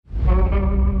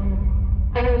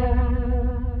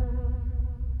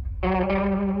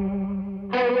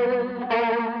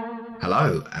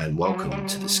Hello and welcome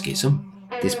to The Schism.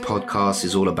 This podcast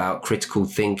is all about critical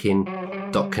thinking,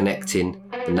 dot connecting,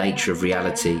 the nature of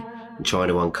reality, and trying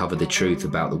to uncover the truth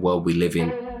about the world we live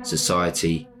in,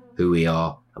 society, who we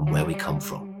are, and where we come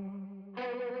from.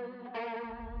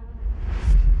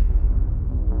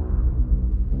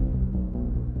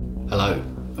 Hello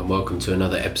and welcome to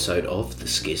another episode of The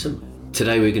Schism.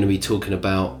 Today we're going to be talking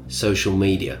about social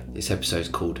media. This episode's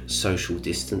called Social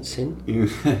Distancing.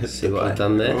 See what I've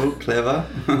done there? Oh, clever.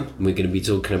 We're going to be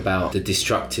talking about the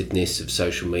destructiveness of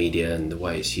social media and the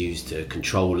way it's used to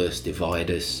control us,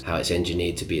 divide us, how it's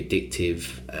engineered to be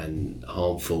addictive and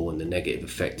harmful, and the negative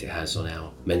effect it has on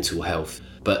our mental health.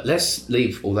 But let's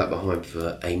leave all that behind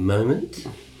for a moment.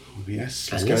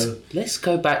 Yes, let's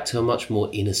go back to a much more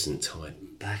innocent time.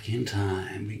 Back in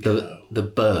time we go. The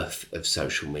birth of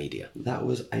social media. That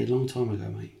was a long time ago,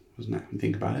 mate, wasn't it?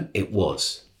 Think about it. It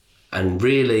was. And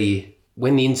really,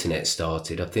 when the internet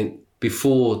started, I think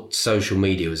before social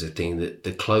media was a thing, that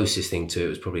the closest thing to it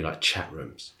was probably like chat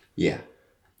rooms. Yeah.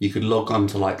 You could log on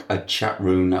to like a chat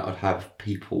room that would have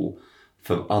people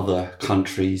from other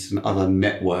countries and other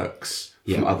networks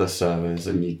from other servers,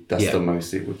 and that's the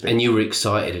most it would be. And you were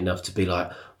excited enough to be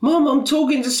like, Mum, I'm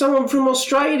talking to someone from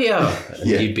Australia. And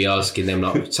you'd be asking them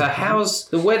like, so how's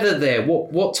the weather there?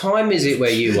 What time is it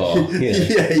where you are?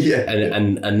 Yeah.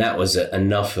 And that was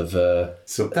enough of a...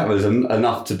 So that was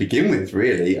enough to begin with,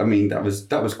 really. I mean, that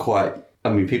was quite... I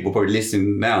mean, people probably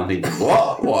listening now think,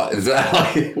 what is that?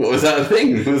 Like, what was that a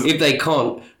thing? If they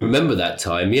can't remember that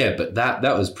time, but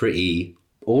that was pretty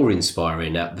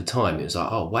awe-inspiring at the time. It was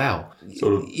like, oh, wow.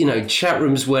 Sort of, you know, chat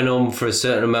rooms went on for a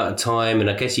certain amount of time, and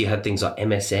I guess you had things like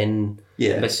MSN,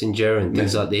 Messenger and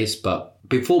things like this. But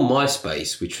before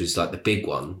MySpace, which was like the big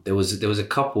one, there was a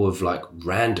couple of like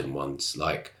random ones,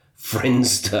 like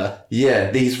Friendster.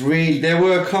 Yeah, there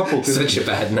were a couple. Such a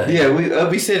bad name. Yeah,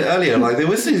 we said earlier, like there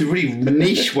was these really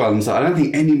niche ones that I don't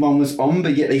think anyone was on,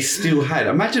 but yet they still had.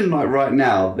 Imagine like right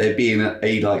now there being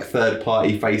a like third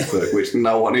party Facebook which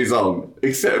no one is on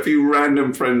except a few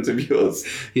random friends of yours.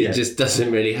 It just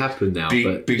doesn't really happen now.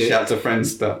 Big shout to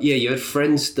Friendster. Yeah, you had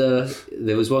Friendster.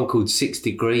 There was one called 6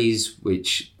 Degrees,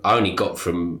 which I only got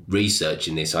from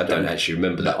researching this. I don't actually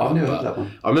remember that one. That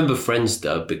one. I remember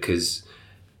Friendster because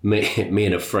me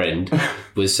and a friend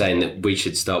was saying that we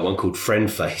should start one called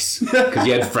Friendface, because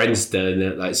you had Friendster and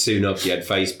then, like, soon after you had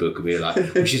Facebook, and we were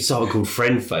like, we should start one called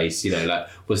Friendface. You know, like,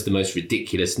 what's the most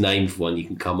ridiculous name for one you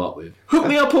can come up with? Hook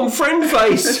me up on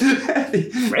Friendface.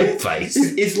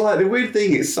 Friendface. It's like the weird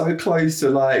thing. It's so close to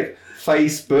like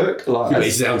Facebook. Like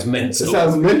it sounds mental. It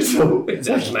sounds mental. It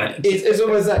sounds mad. It's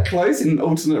almost that close in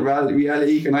alternate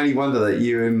reality. You can only wonder that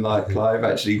you and like Clive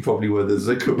actually probably were the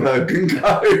Zuckerberg and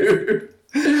co.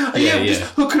 Just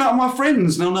hooking up my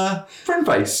friends on a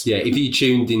Friendface. Yeah, if you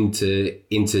tuned into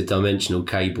interdimensional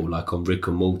cable like on Rick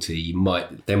and Morty,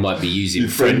 they might be using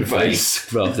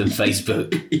Friendface rather than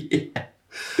Facebook.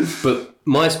 But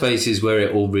MySpace is where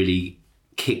it all really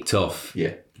kicked off.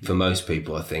 Yeah. For most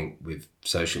people, I think, with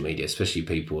social media, especially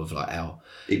people of like our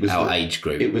age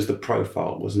group. It was the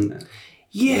profile, wasn't it?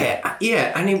 Yeah,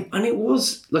 and it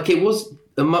was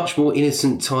a much more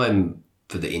innocent time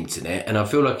for the internet, and I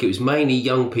feel like it was mainly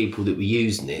young people that were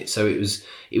using it. So it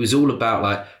was all about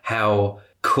like how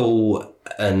cool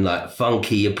and like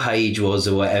funky your page was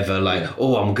or whatever. Like,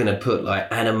 I'm gonna put like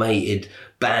animated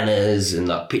banners and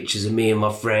like pictures of me and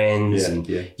my friends,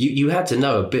 you had to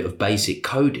know a bit of basic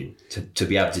coding to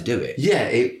be able to do it.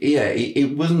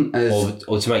 It wasn't as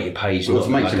or to make your page not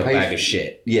like a bag of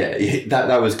shit.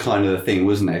 That was kind of the thing,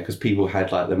 wasn't it? Because people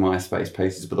had like the MySpace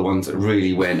pages, but the ones that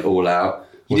really went all out.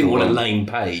 You didn't want a lame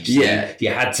page. So you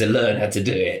had to learn how to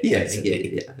do it.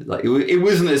 Yeah. Like it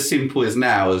wasn't as simple as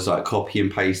now as like copy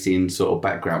and pasting sort of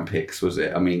background pics, was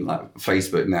it? I mean, like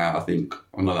Facebook now, I think,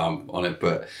 I'm not on it,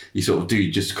 but you sort of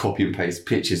do just copy and paste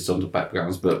pictures onto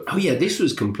backgrounds. But this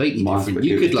was completely different.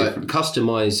 You could like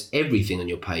customize everything on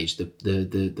your page,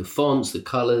 the fonts, the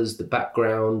colors, the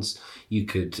backgrounds. You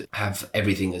could have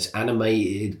everything as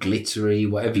animated, glittery,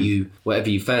 whatever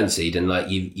you fancied, and like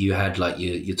you had like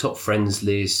your top friends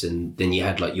list, and then you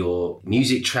had like your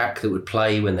music track that would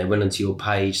play when they went onto your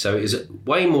page. So it was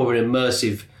way more an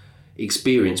immersive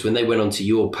experience. When they went onto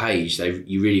your page,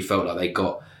 you really felt like they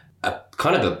got a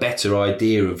kind of a better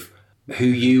idea of who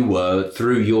you were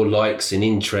through your likes and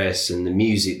interests and the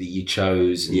music that you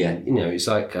chose. And, you know, it's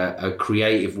like a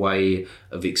creative way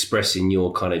of expressing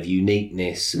your kind of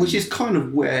uniqueness. Which is kind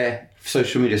of where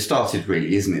social media started,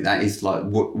 really, isn't it? That is like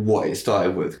what it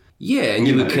started with. Yeah, and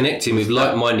you were connecting with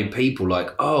like-minded people like,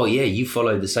 oh yeah, you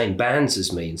follow the same bands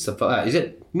as me and stuff like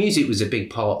that. Music was a big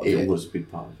part of it. It was a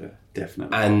big part of it,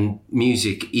 definitely. And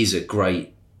music is a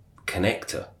great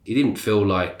connector. It didn't feel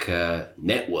like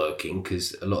networking,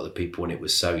 because a lot of the people when it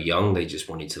was so young, they just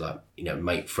wanted to like, you know,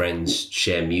 make friends,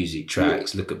 share music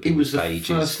tracks, look at people's pages,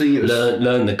 first thing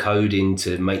learn the coding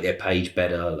to make their page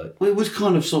better. Like, well, it was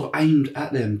kind of sort of aimed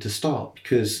at them to start,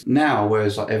 because now,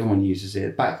 whereas like everyone uses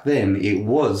it, back then it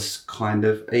was kind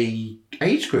of a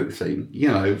age group thing. You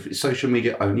know, social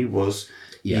media only was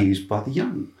used by the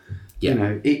young. Yeah. You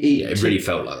know, it really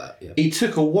felt like that. Yeah. It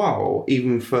took a while,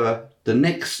 even for the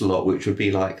next lot, which would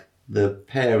be like the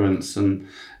parents and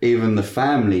even the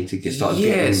family to start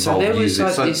getting involved. So there was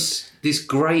like this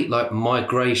great like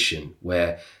migration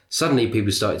where suddenly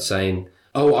people started saying,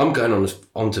 "Oh, I'm going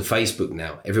onto Facebook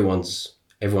now. Everyone's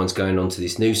going onto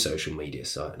this new social media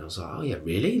site." And I was like, "Oh yeah,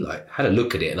 really?" Like, had a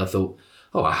look at it and I thought,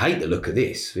 "Oh, I hate the look of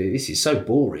this. This is so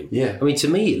boring." Yeah. I mean, to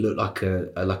me, it looked like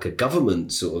a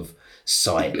government sort of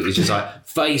site. It was just like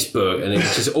Facebook, and it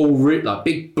was just all like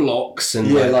big blocks and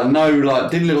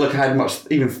didn't look like I had much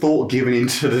even thought given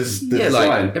into the design.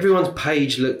 Like everyone's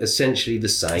page looked essentially the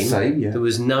same. Yeah. There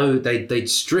was they'd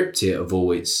stripped it of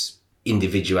all its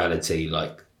individuality,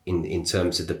 like in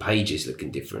terms of the pages looking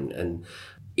different, and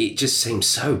it just seemed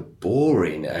so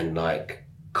boring and like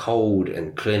cold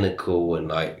and clinical, and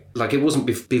like it wasn't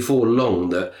before long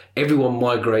that everyone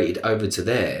migrated over to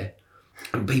there.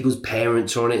 And people's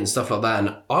parents are on it and stuff like that.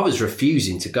 And I was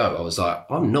refusing to go. I was like,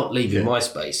 I'm not leaving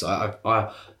MySpace.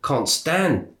 I can't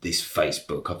stand this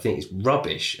Facebook. I think it's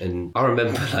rubbish. And I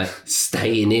remember like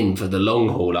staying in for the long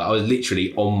haul. Like, I was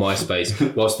literally on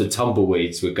MySpace whilst the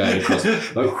tumbleweeds were going across.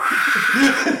 Like,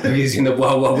 using the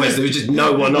Wild Wild West. There was just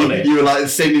no one on it. You were like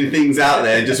sending things out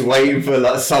there and just waiting for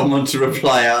like someone to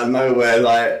reply out of nowhere.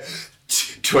 Like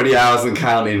 20 hours and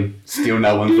counting. Still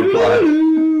no one's replied.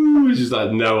 Just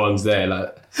like no one's there,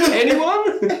 like,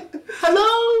 anyone?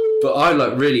 Hello? But I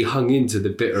like really hung into the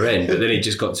bitter end, but then it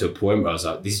just got to a point where I was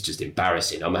like, this is just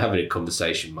embarrassing. I'm having a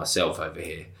conversation myself over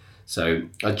here. So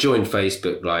I joined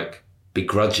Facebook like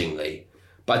begrudgingly,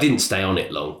 but I didn't stay on it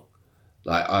long.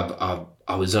 Like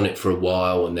I was on it for a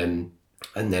while, and then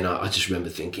I just remember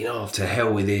thinking, oh, to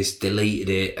hell with this, deleted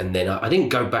it, and then I didn't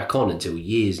go back on until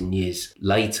years and years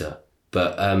later.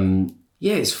 But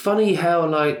it's funny how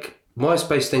like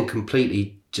MySpace then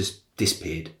completely just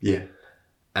disappeared. Yeah.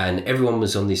 And everyone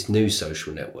was on this new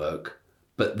social network,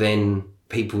 but then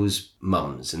people's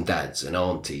mums and dads and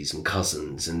aunties and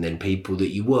cousins and then people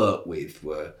that you work with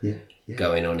were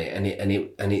going on it.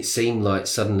 And it seemed like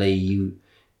suddenly you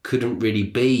couldn't really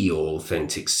be your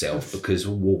authentic self because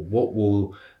what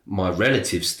will my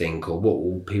relatives think, or what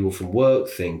will people from work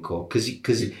think, or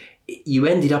because you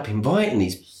ended up inviting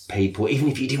these people, even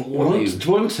if you didn't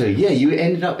want to. Yeah, you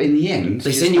ended up in the end.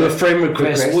 They send you a friend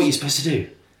request. What are you supposed to do?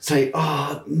 Say,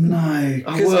 oh no,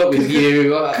 I work with you.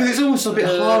 Because it's almost a bit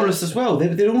harmless as well.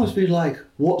 They'd almost be like,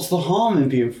 what's the harm in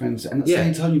being friends? And at the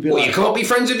same time, you'd be like, you can't be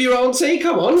friends with your auntie,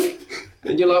 come on.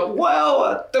 And you're like, well,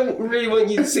 I don't really want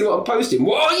you to see what I'm posting.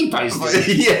 What are you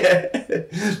posting?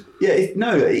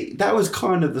 That was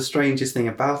kind of the strangest thing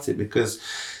about it, because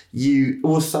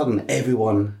all of a sudden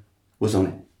everyone was on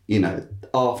it. You know,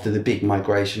 after the big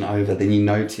migration over, then you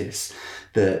notice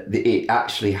that it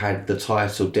actually had the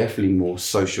title definitely more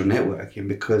social networking,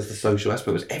 because the social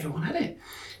aspect was everyone had it.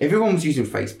 Everyone was using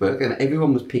Facebook, and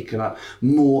everyone was picking up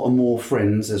more and more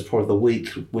friends as part of the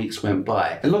weeks went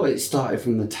by. A lot of it started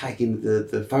from the tagging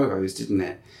the photos, didn't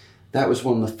it? That was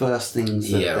one of the first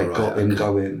things that got them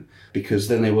going, because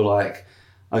then they were like,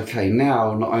 okay,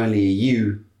 now not only are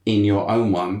you in your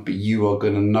own one, but you are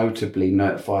going to notably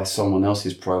notify someone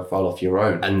else's profile off your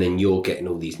own. And then you're getting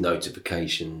all these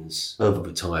notifications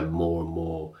over time, more and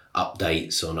more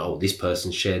updates on, oh, this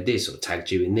person shared this or tagged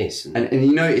you in this. And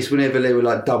you notice whenever they were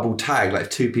like double tagged,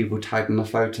 like two people tagged on a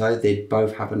photo, they'd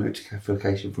both have a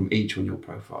notification from each on your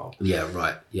profile. Yeah,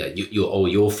 right. Yeah,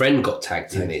 your friend got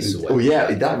tagged in this. Or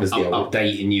that was the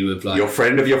updating you of like... Your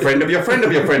friend of your friend of your friend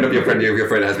of your friend of your friend of your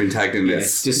friend has been tagged in this.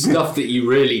 It's just stuff that you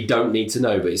really don't need to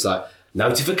know, but it's like,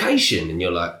 notification, and you're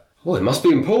like, oh, it must be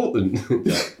important.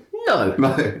 Like, no,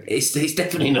 it's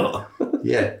definitely not.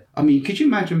 Yeah. I mean, could you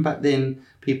imagine back then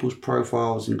people's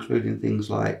profiles including things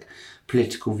like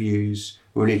political views,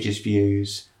 religious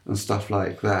views, and stuff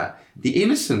like that? The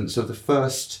innocence of the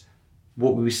first,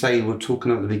 what we say we're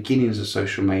talking about the beginnings of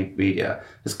social media,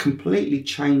 has completely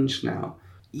changed now.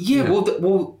 Yeah,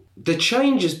 well, the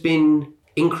change has been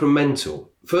incremental.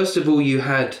 First of all, you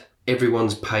had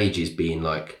everyone's pages being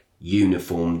like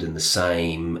uniformed and the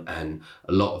same, and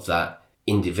a lot of that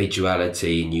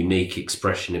individuality and unique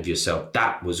expression of yourself,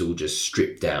 that was all just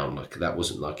stripped down. Like, that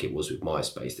wasn't like it was with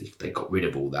MySpace. They got rid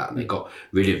of all that, and they got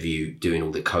rid of you doing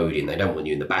all the coding. They don't want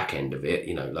you in the back end of it,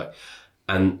 you know, like.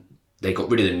 And they got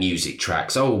rid of the music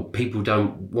tracks. Oh, people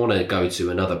don't want to go to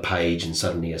another page and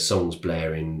suddenly a song's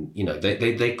blaring. You know,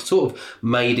 they sort of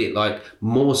made it like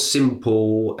more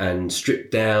simple and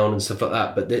stripped down and stuff like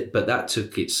that. But that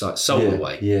took its soul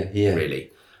away. Yeah.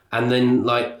 Really. And then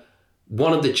like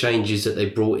one of the changes that they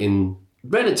brought in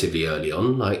relatively early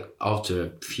on, like after a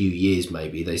few years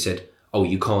maybe, they said, oh,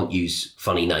 you can't use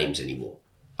funny names anymore.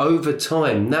 Over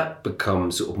time, that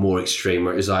becomes sort of more extreme,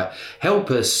 where it was like, help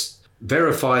us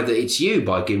verify that it's you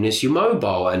by giving us your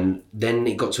mobile. And then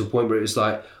it got to a point where it was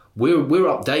like, we're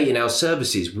updating our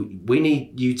services. We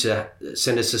need you to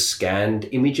send us a scanned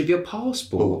image of your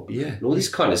passport. And all this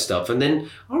kind of stuff. And then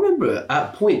I remember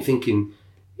at a point thinking,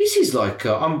 this is like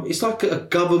it's like a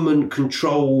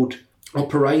government-controlled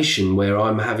operation where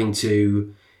I'm having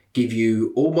to give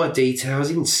you all my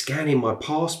details, even scanning my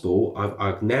passport.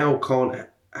 I now can't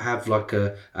have like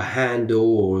a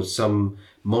handle or some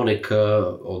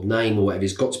moniker or name or whatever.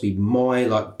 It's got to be my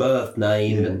like birth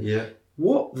name.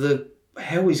 What the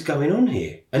hell is going on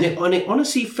here? And it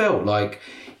honestly felt like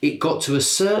it got to a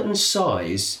certain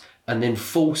size and then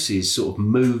forces sort of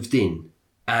moved in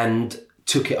and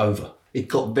took it over. It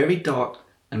got very dark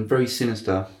and very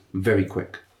sinister very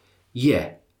quick.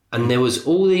 Yeah. And there was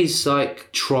all these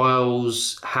like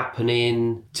trials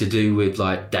happening to do with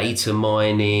like data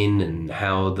mining and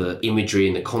how the imagery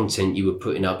and the content you were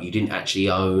putting up you didn't actually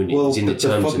own. It was in the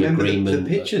terms and agreement. The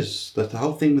pictures, the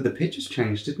whole thing with the pictures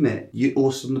changed, didn't it? You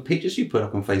also, the pictures you put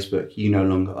up on Facebook, you no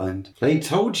longer owned. They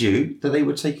told you that they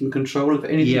were taking control of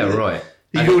anything. Yeah, right.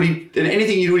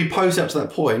 Anything you'd already posted up to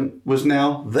that point was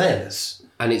now theirs.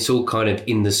 And it's all kind of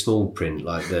in the small print,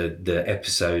 like the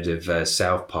episode of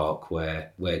South Park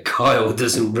where Kyle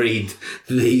doesn't read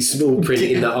the small print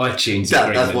in the iTunes.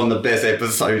 That's one of the best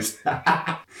episodes.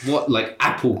 What, like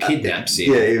Apple kidnaps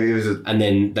him? Yeah, it was. And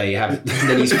then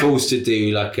then he's forced to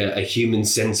do like a human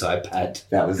centipede.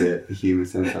 That was it, a human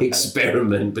centipede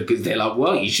experiment, because they're like,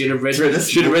 well, you should have read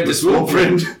the small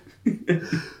print.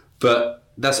 But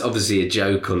that's obviously a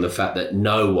joke on the fact that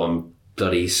no one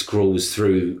bloody scrolls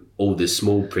through all the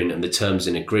small print and the terms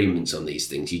and agreements on these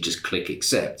things. You just click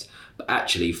accept. But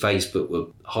actually, Facebook were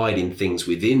hiding things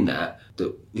within that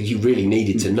you really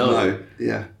needed to know. No,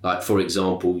 yeah. Like, for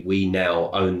example, we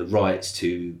now own the rights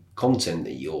to content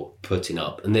that you're putting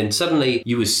up. And then suddenly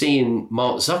you were seeing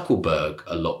Mark Zuckerberg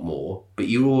a lot more, but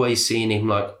you were always seeing him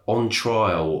like on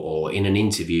trial or in an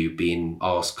interview being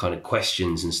asked kind of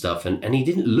questions and stuff. And he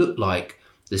didn't look like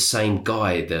the same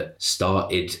guy that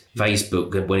started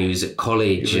Facebook when he was at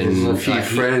college. And a few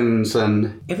friends.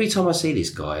 And every time I see this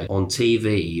guy on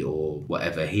TV or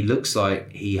whatever, he looks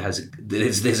like he has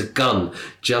there's a gun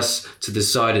just to the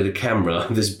side of the camera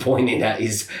that's pointing at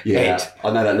his head.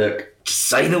 I know that look. Just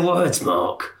say the words,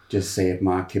 Mark. Just say it,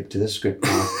 Mark. Keep to the script,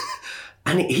 Mark.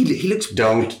 And he looks...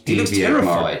 He looks terrified.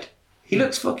 Mark. He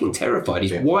looks fucking terrified.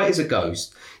 He's white as a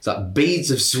ghost. It's like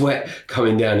beads of sweat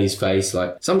coming down his face.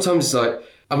 Like sometimes it's like...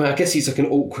 I mean, I guess he's like an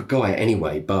awkward guy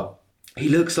anyway, but he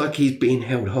looks like he's being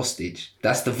held hostage.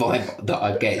 That's the vibe that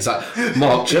I get. It's like,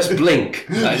 Mark, just blink.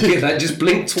 Just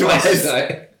blink twice.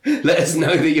 Like, let us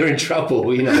know that you're in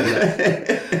trouble, you know.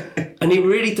 Like. And it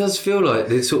really does feel like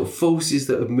the sort of forces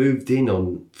that have moved in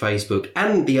on Facebook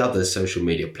and the other social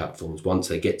media platforms once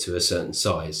they get to a certain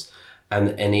size.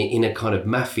 And in a kind of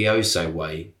mafioso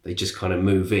way, they just kind of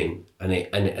move in. And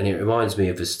it reminds me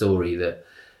of a story that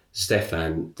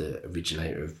Stefan, the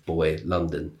originator of Boy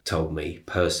London, told me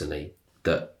personally,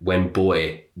 that when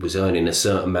Boy was earning a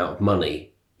certain amount of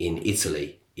money in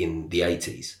Italy in the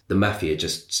 80s, the mafia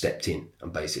just stepped in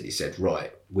and basically said,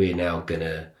 right, we're now going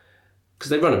to, because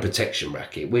they run a protection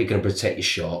racket, we're going to protect your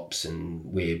shops and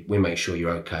we make sure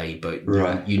you're okay, but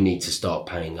you need to start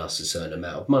paying us a certain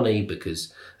amount of money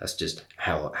because that's just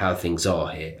how things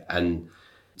are here. And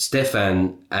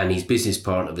Stefan and his business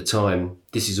partner at the time,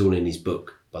 this is all in his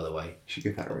book, by the way. You should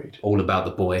give that a read. All About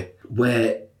the Boy,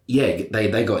 where,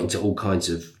 they got into all kinds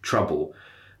of trouble.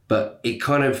 But it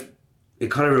kind of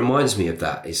reminds me of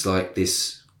that. It's like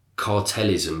this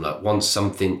cartelism, like once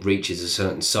something reaches a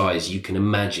certain size, you can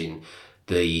imagine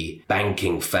the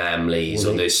banking families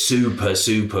or the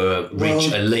super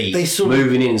rich elite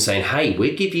moving in and saying, hey,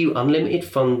 we'll give you unlimited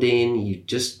funding.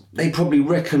 They probably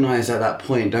recognise at that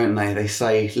point, don't they? They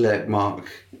say, look, Mark,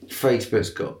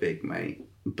 Facebook's got big, mate.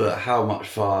 But how much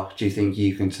far do you think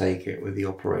you can take it with the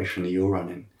operation that you're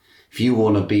running? If you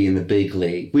want to be in the big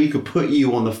league, we could put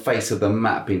you on the face of the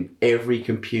map in every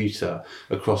computer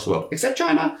across the world, except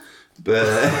China.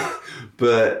 But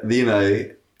you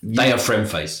know... They are friend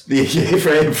face. Yeah,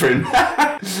 friend.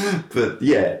 But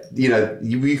yeah, you know,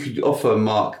 you could offer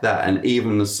Mark that, and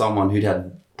even as someone who'd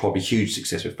had probably huge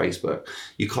success with Facebook,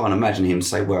 you can't imagine him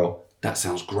say, well, that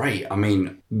sounds great. I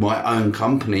mean, my own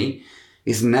company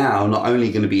is now not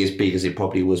only going to be as big as it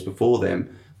probably was before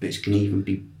them, but it's going to even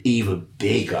be even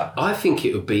bigger. I think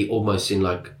it would be almost in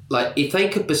like if they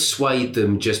could persuade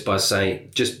them just by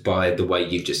the way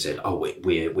you've just said, oh,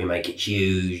 we make it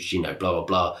huge, you know, blah, blah,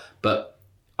 blah. But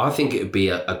I think it would be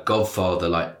a Godfather,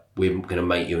 like, we're going to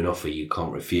make you an offer you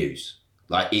can't refuse.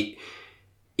 Like,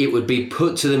 it would be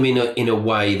put to them in a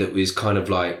way that was kind of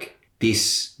like,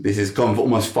 this has gone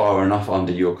almost far enough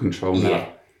under your control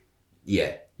now.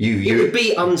 Yeah. It would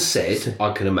be unsaid,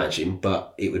 I can imagine,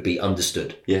 but it would be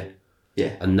understood. Yeah.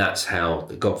 Yeah. And that's how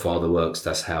the Godfather works.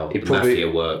 That's how the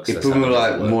Mafia works. It's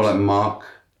probably more like, Mark,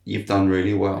 you've done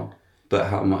really well, but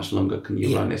how much longer can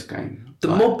you run this game? The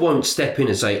mob won't step in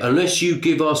and say, unless you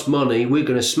give us money, we're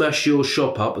going to smash your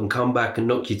shop up and come back and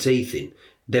knock your teeth in.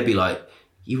 They'll be like,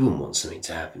 you wouldn't want something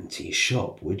to happen to your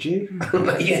shop, would you?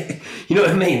 Like, yeah. You know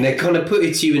what I mean? They kind of put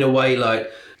it to you in a way like,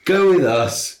 go with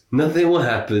us, nothing will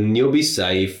happen, you'll be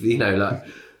safe. You know, like,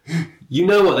 you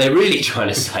know what they're really trying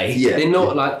to say. Yeah. They're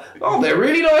not like, oh, they're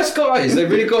really nice guys. They've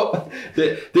really got,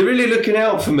 they're really looking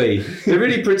out for me. They're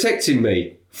really protecting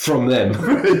me from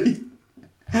them.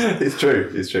 It's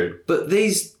true. But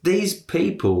these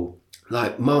people,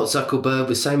 like Mark Zuckerberg,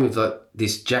 the same with like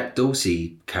this Jack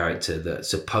Dorsey character that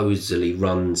supposedly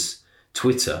runs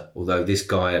Twitter, although this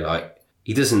guy, like,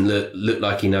 he doesn't look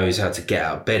like he knows how to get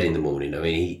out of bed in the morning. I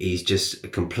mean, he's just a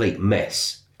complete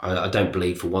mess. I don't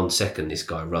believe for 1 second this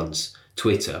guy runs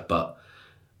Twitter, but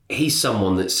he's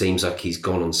someone that seems like he's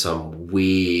gone on some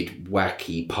weird,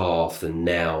 wacky path, and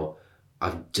now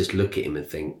I just look at him and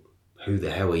think, who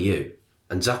the hell are you?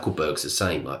 And Zuckerberg's the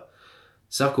same. Like,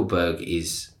 Zuckerberg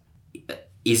is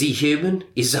he human?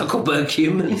 Is Zuckerberg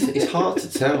human? It's hard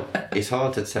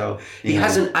to tell. He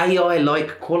has an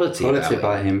AI-like quality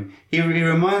about him. He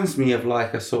reminds me of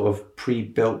like a sort of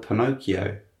pre-built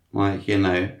Pinocchio, like, you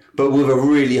know, but with a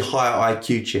really high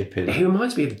IQ chip in it. He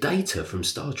reminds me of Data from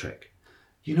Star Trek.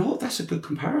 You know what? That's a good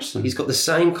comparison. He's got the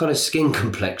same kind of skin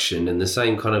complexion and the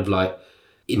same kind of like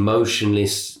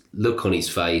emotionless look on his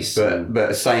face.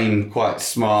 But same quite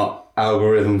smart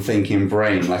algorithm thinking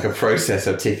brain, like a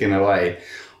processor ticking away.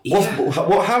 Yeah.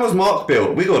 How was Mark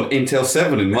built? We got Intel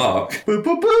 7 in Mark. Boom,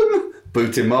 boom, boom.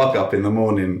 Booting Mark up in the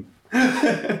morning.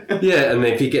 Yeah, and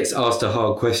if he gets asked a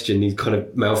hard question, he's kind of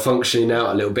malfunctioning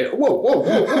out a little bit.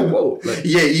 Whoa. Like,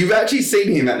 yeah, you've actually seen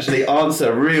him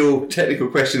answer real technical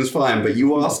questions fine, but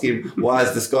you ask him, why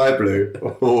is the sky blue?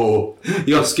 Oh.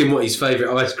 You ask him what his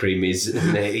favourite ice cream is,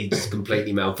 and he just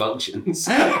completely malfunctions.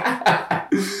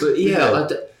 But yeah,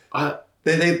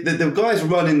 the guys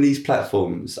running these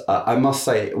platforms, I must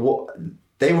say,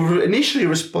 they were initially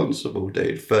responsible,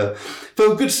 dude, for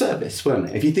a good service, weren't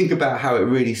they? If you think about how it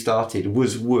really started,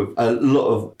 was with a lot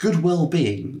of good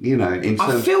well-being, you know.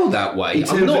 I feel that way.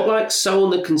 I'm not like so on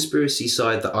the conspiracy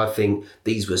side that I think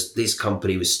this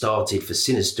company was started for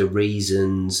sinister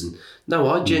reasons. And no,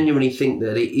 I genuinely think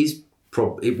that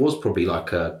it was probably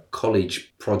like a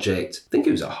college project. I think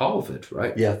it was at Harvard,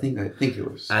 right? Yeah, I think it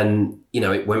was. And, you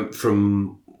know,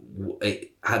 it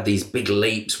had these big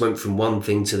leaps, went from one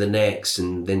thing to the next,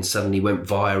 and then suddenly went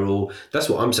viral. That's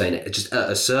what I'm saying. Just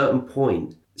at a certain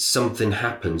point, something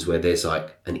happens where there's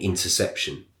like an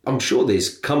interception. I'm sure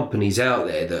there's companies out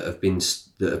there that have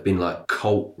been like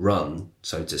cult run,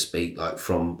 so to speak, like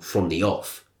from the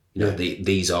off. You know,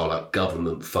 these are like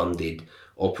government funded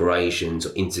operations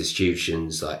or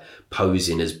institutions, like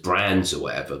posing as brands or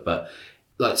whatever. But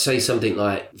like, say something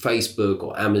like Facebook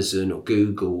or Amazon or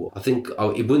Google, I think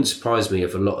it wouldn't surprise me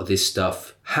if a lot of this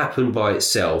stuff happened by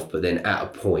itself, but then at a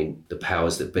point, the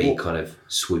powers that be kind of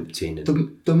swooped in.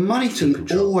 And the money thing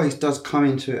always does come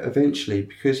into it eventually,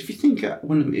 because if you think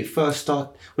when it first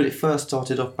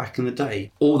started off back in the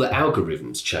day, all the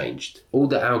algorithms changed. All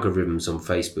the algorithms on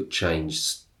Facebook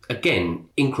changed. Again,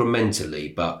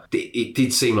 incrementally, but it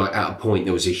did seem like at a point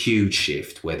there was a huge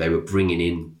shift where they were bringing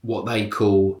in what they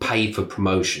call pay for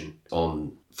promotion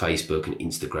on Facebook and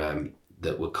Instagram,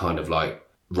 that were kind of like,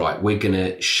 right, we're going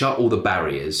to shut all the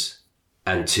barriers,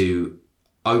 and to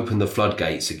open the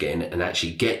floodgates again and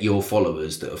actually get your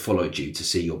followers that have followed you to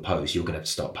see your posts, you're going to have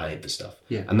to start paying for stuff.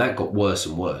 Yeah. And that got worse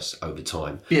and worse over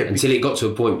time. Yeah, until it got to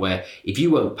a point where if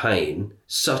you weren't paying,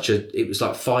 it was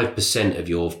like 5% of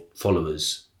your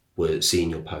followers were seeing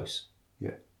your posts.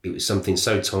 Yeah, it was something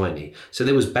so tiny. So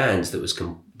there was bands that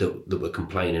were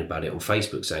complaining about it on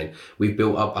Facebook, saying we've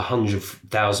built up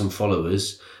 100,000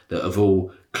 followers that have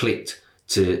all clicked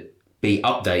to be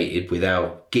updated with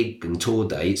our gig and tour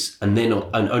dates, and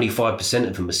only 5%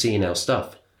 of them are seeing our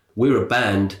stuff. We're a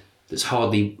band that's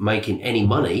hardly making any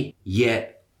money,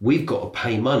 yet we've got to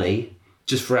pay money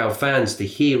just for our fans to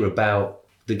hear about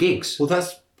the gigs. Well,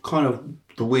 that's kind of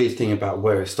the weird thing about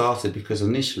where it started, because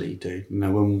initially, dude, you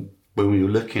know, when we were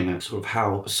looking at sort of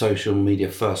how social media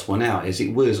first went out, is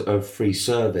it was a free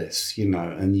service, you know,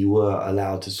 and you were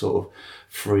allowed to sort of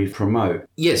free promote.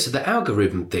 Yeah, so the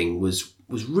algorithm thing was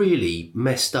really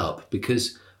messed up,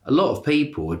 because a lot of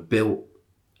people had built,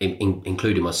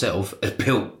 including myself, had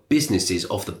built businesses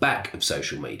off the back of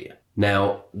social media.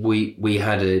 Now, we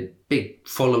had a big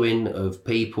following of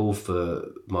people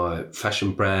for my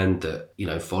fashion brand that, you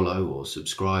know, follow or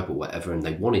subscribe or whatever, and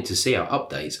they wanted to see our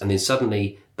updates, and then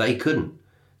suddenly they couldn't.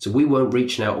 So we weren't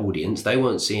reaching our audience, they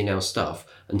weren't seeing our stuff,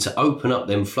 and to open up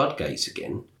them floodgates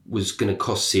again was going to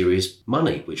cost serious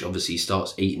money, which obviously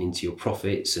starts eating into your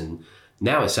profits. And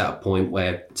now it's at a point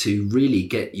where to really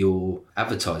get your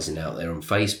advertising out there on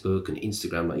Facebook and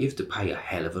Instagram, like, you have to pay a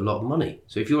hell of a lot of money.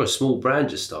 So if you're a small brand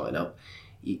just starting up,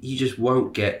 you just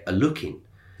won't get a look in.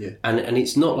 Yeah. And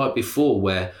it's not like before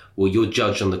where, well, you're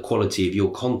judged on the quality of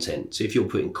your content. So if you're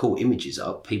putting cool images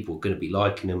up, people are going to be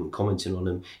liking them and commenting on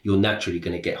them. You're naturally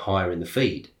going to get higher in the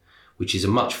feed, which is a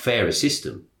much fairer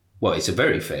system. Well, it's a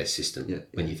very fair system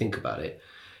when you think about it.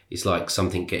 It's like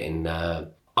something getting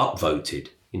upvoted,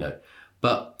 you know.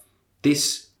 But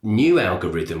this new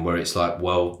algorithm where it's like,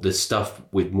 well, the stuff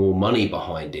with more money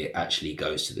behind it actually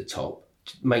goes to the top,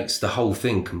 makes the whole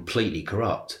thing completely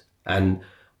corrupt. And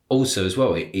also as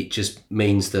well, it just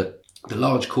means that the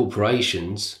large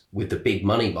corporations with the big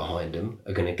money behind them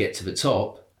are going to get to the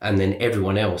top, and then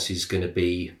everyone else is going to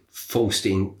be forced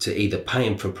into either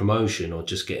paying for promotion or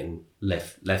just getting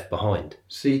left behind.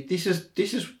 See, this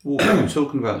is what I'm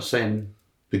talking about, saying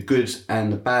the goods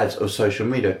and the bads of social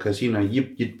media, because, you know, you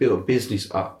built a business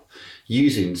up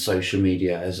using social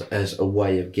media as a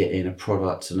way of getting a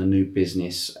product and a new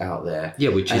business out there. Yeah,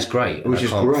 which is great. Which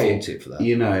is great. Fault it for that.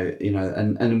 You know,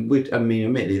 and with, I mean,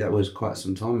 admittedly, that was quite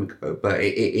some time ago, but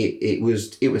it was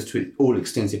to all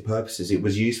extensive purposes, it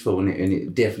was useful, and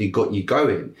it definitely got you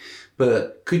going.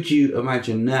 But could you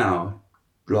imagine now,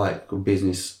 like, a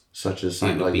business such as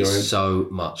something like your own? It would be so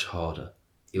much harder.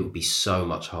 It would be so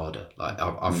much harder. Like,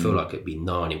 I feel like it'd be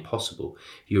nigh on impossible.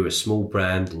 If you were a small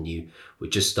brand and you were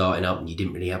just starting up and you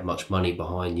didn't really have much money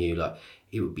behind you, like,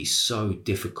 it would be so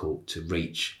difficult to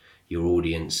reach your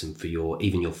audience and for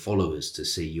even your followers to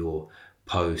see your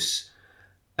posts.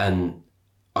 And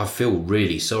I feel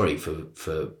really sorry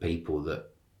for people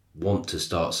that want to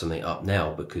start something up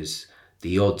now, because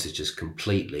the odds are just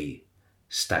completely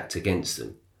stacked against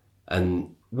them.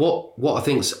 And what I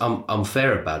think's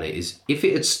unfair about it is, if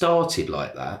it had started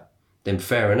like that, then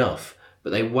fair enough.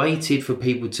 But they waited for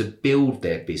people to build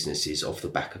their businesses off the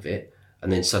back of it,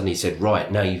 and then suddenly said,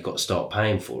 right, now you've got to start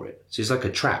paying for it. So it's like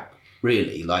a trap,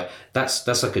 really. Like, that's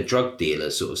like a drug dealer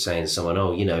sort of saying to someone,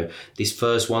 oh, you know, this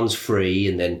first one's free,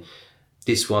 and then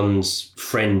this one's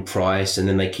friend price, and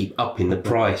then they keep upping the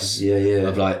price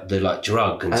of like the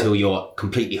drug until you're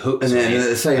completely hooked. And then at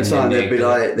the same time, they'd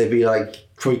be like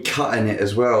probably cutting it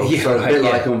as well. Yeah, so a bit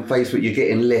like on Facebook, you're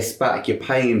getting less back, you're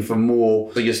paying for more,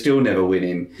 but you're still never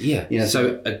winning. Yeah. You know,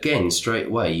 so again, straight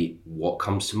away, what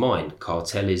comes to mind?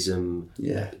 Cartelism,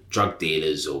 drug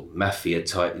dealers or mafia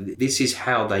type. This is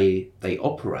how they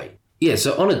operate. Yeah.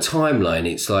 So on a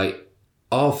timeline, it's like,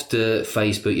 after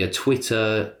Facebook, you had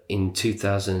Twitter in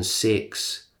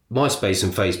 2006, MySpace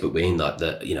and Facebook being like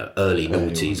the, you know, early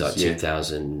noughties, like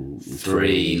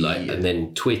 2003, like, and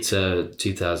then Twitter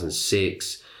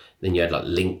 2006. Then you had like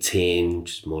LinkedIn,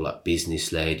 which is more like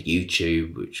business led.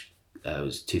 YouTube, which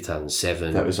was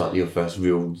 2007. That was like your first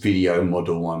real video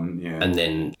model one, yeah. And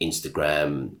then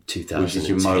Instagram 2010. Which is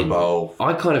your mobile.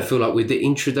 I kind of feel like with the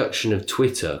introduction of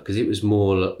Twitter, because it was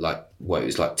more like, well, it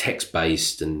was like text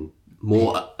based and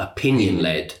more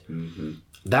opinion-led,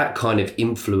 that kind of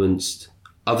influenced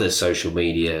other social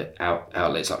media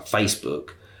outlets like Facebook,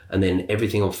 and then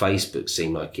everything on Facebook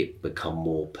seemed like it become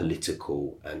more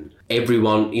political, and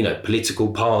everyone, you know,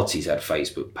 political parties had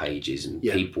Facebook pages, and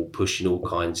people pushing all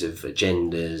kinds of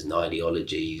agendas and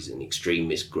ideologies and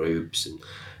extremist groups,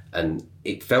 and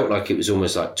it felt like it was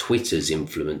almost like Twitter's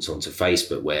influence onto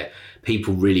Facebook, where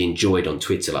people really enjoyed on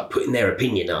Twitter, like putting their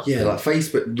opinion up. Yeah, like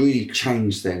Facebook really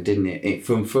changed then, didn't it? It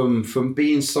from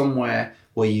being somewhere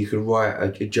where you could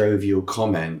write a jovial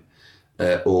comment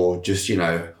or just, you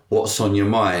know, what's on your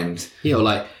mind. Yeah, or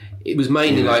like, it was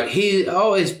mainly like,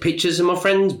 here's pictures of my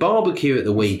friend's barbecue at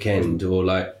the weekend, or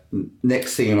like,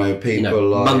 next thing you know, people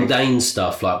like mundane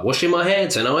stuff like washing my hair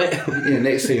tonight.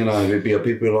 Next thing you know, it'd be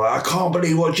people like, I can't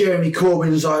believe what Jeremy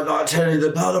Corbyn's like telling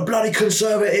the bloody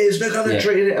Conservatives, look how they're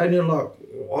treating it, and you're like,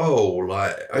 whoa,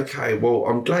 like, okay, well,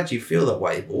 I'm glad you feel that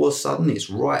way, but all of a sudden it's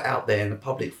right out there in the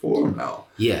public forum now.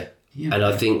 Yeah, Yeah. And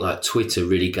I think like Twitter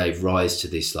really gave rise to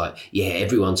this, like, yeah,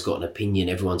 everyone's got an opinion,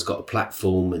 everyone's got a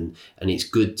platform, and it's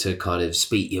good to kind of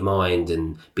speak your mind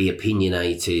and be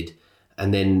opinionated.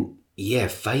 And then, yeah,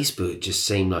 Facebook just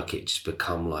seemed like it just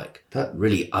become like that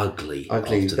really ugly.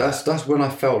 That's when I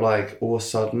felt like all of a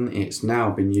sudden it's now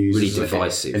been used really as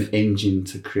divisive. An engine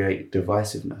to create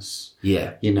divisiveness.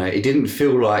 Yeah. You know, it didn't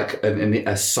feel like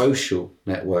a social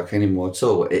network anymore at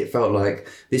all. It felt like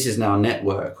this is now a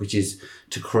network, which is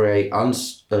to create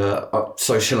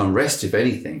social unrest, if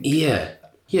anything. Yeah.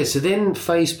 Yeah, so then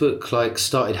Facebook like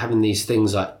started having these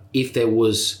things like if there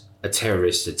was a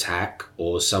terrorist attack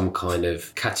or some kind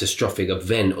of catastrophic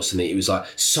event or something, it was like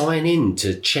sign in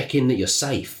to check in that you're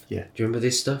safe. Yeah. Do you remember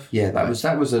this stuff? Yeah,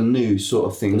 that was a new sort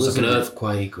of thing. It was wasn't like an it?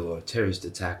 earthquake or a terrorist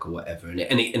attack or whatever, and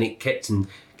it kept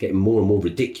getting more and more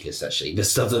ridiculous. Actually, the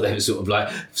stuff that they were sort of like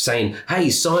saying,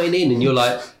 "Hey, sign in," and you're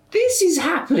like, "This is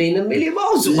happening a million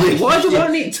miles away. Why do I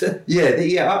need to?"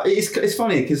 Yeah. It's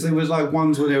funny because there was like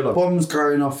ones where there were like bombs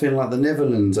going off in like the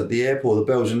Netherlands at the airport,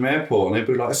 the Belgian airport, and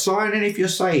they'd be like, "Sign in if you're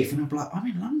safe," and I'd be like, "I'm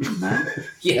in London, man."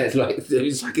 Yeah, it's like it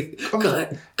was like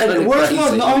and worst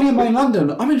part, not only am I in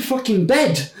London, I'm in fucking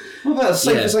bed. I'm about as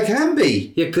safe as I can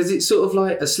be. Yeah, because it's sort of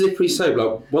like a slippery slope.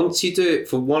 Like once you do it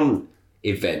for one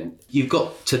event, you've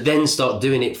got to then start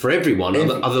doing it for everyone.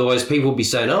 Otherwise, people will be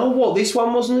saying, "Oh, what? This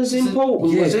one wasn't as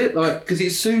important, was it?" Like, because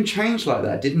it soon changed like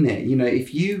that, didn't it? You know,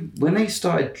 when they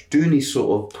started doing these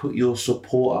sort of put your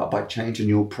support up by changing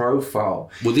your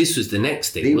profile. Well, this was the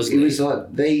next thing, wasn't it? It was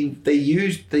like they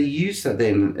used that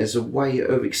then as a way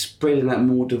of spreading that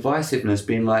more divisiveness,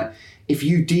 being like, if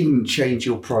you didn't change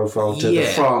your profile to the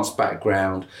France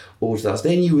background or to that,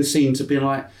 then you were seen to be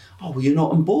like, oh, well, you're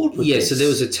not on board with this. Yeah, so there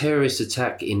was a terrorist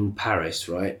attack in Paris,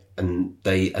 right? And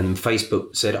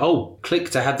Facebook said, oh, click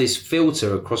to have this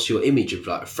filter across your image of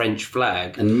like a French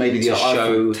flag. And maybe the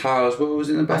Eiffel Towers, what was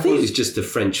it in the back? I think it was just the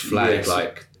French flag,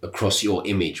 like across your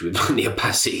image with the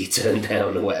opacity turned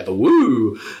down or whatever.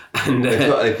 Woo! And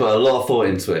they put a lot of thought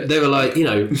into it. They were like,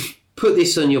 put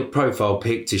this on your profile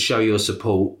pic to show your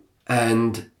support.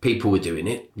 And people were doing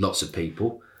it, lots of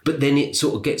people. But then it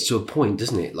sort of gets to a point,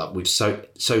 doesn't it? Like with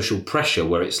social pressure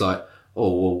where it's like,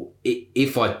 oh, well,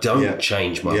 if I don't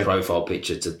change my profile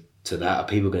picture to that, are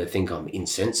people going to think I'm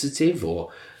insensitive?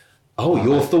 Or,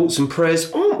 your thoughts and prayers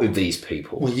aren't with these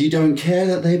people. Well, you don't care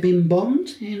that they've been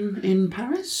bombed in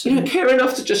Paris? You don't care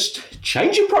enough to just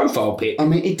change your profile pic? I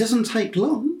mean, it doesn't take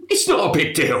long. It's not a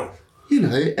big deal. You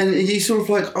know, and you sort of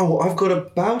like, oh, I've got to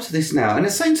bow to this now. And at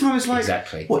the same time, it's like,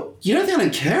 exactly. What? You don't think I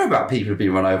don't care about people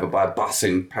being run over by a bus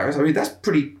in Paris? I mean, that's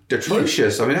pretty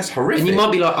atrocious. I mean, that's horrific. And you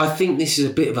might be like, I think this is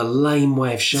a bit of a lame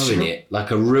way of showing it.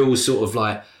 Like a real sort of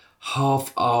like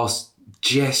half-assed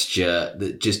gesture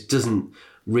that just doesn't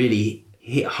really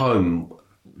hit home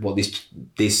what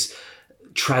this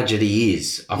tragedy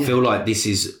is. I feel like this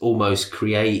is almost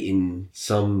creating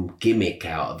some gimmick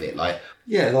out of it. Like,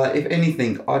 yeah, like if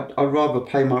anything, I'd rather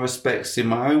pay my respects in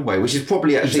my own way, which is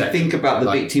probably actually think about the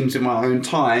victims in my own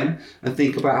time and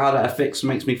think about how that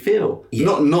makes me feel.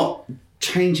 Yeah. Not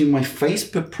changing my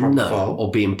Facebook profile. No,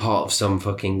 or being part of some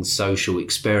fucking social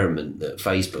experiment that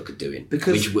Facebook are doing.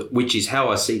 Which is how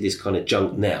I see this kind of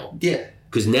junk now. Yeah.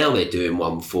 Because now they're doing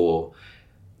one for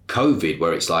COVID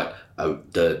where it's like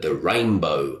the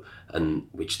rainbow, and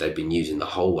which they've been using the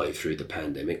whole way through the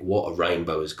pandemic. What a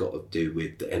rainbow has got to do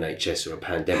with the NHS or a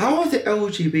pandemic. How have the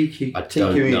LGBT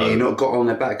community not got on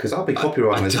their back? Because I'll be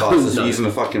copywriting this bastards using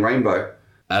a fucking rainbow.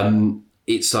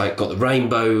 It's like got the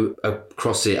rainbow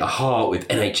across it, a heart with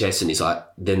NHS, and it's like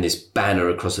then this banner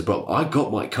across the bottom. I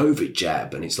got my COVID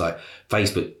jab, and it's like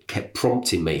Facebook kept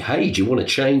prompting me, hey, do you want to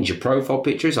change your profile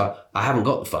picture? It's like, I haven't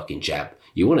got the fucking jab.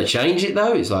 You want to change it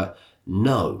though? It's like,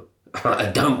 no. I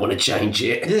don't want to change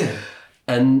it. Yeah.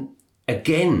 And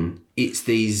again, it's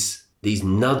these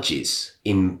nudges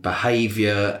in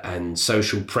behaviour and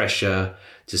social pressure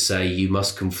to say you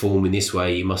must conform in this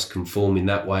way, you must conform in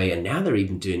that way. And now they're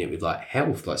even doing it with like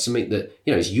health, like something that,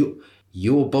 is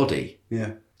your body.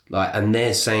 Yeah. Like, and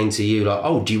they're saying to you like,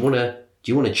 oh, do you want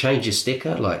to change your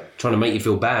sticker? Like trying to make you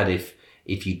feel bad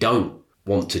if you don't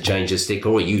want to change a sticker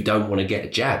or you don't want to get a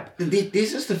jab.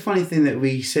 This is the funny thing that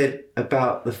we said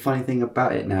about the funny thing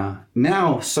about it now.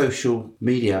 Now social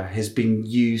media has been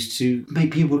used to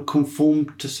make people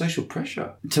conform to social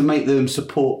pressure, to make them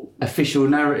support official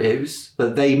narratives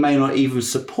that they may not even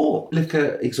support. Look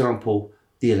at example,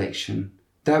 the election.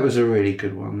 That was a really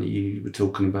good one that you were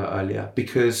talking about earlier,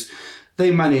 because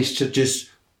they managed to just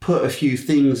put a few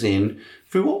things in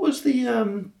through what was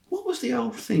the What was the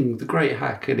old thing? The Great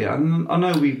Hack, isn't it? I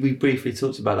know we briefly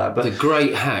talked about that, but The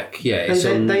Great Hack, it's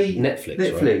on Netflix.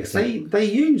 Netflix. Right? They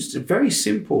used very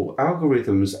simple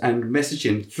algorithms and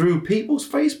messaging through people's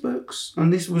Facebooks,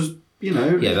 and this was,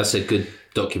 Yeah, that's a good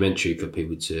documentary for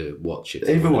people to watch. If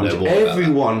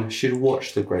everyone should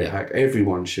watch The Great Hack.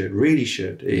 Everyone should, really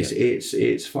should.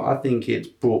 It's. I think it's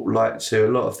brought light to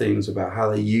a lot of things about how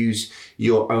they use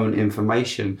your own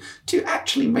information to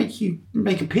actually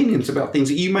make opinions about things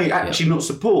that you may actually not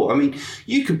support. I mean,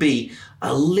 you could be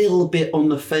a little bit on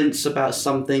the fence about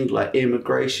something like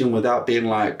immigration without being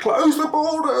like, close the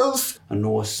borders, and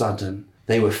all of a sudden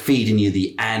they were feeding you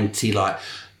the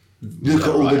look at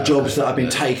all the jobs that have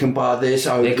been taken by this.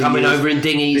 They're coming over in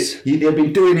dinghies. They've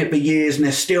been doing it for years and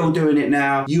they're still doing it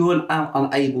now. You are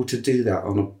unable to do that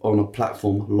on a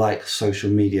platform like social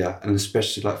media, and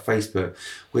especially like Facebook,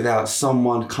 without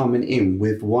someone coming in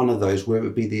with one of those, whether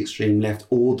it be the extreme left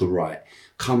or the right,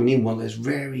 coming in one of those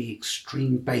very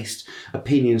extreme-based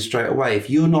opinions straight away. If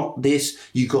you're not this,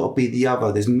 you got to be the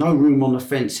other. There's no room on the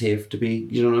fence here to be,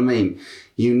 you know what I mean?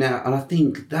 And I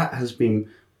think that has been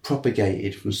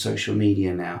propagated from social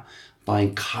media now by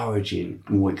encouraging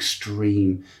more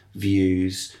extreme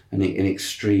views and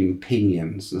extreme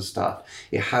opinions and stuff.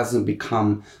 It's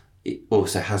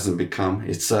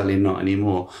certainly not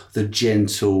anymore the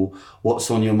gentle,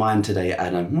 what's on your mind today,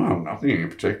 Adam? Well, nothing in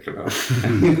particular.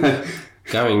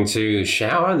 Going to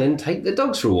shower and then take the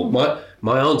dogs for a walk.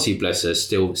 My auntie, bless her,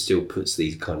 still puts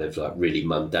these kind of like really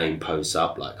mundane posts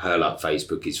up. Like her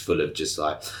Facebook is full of just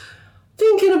like,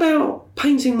 thinking about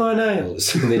painting my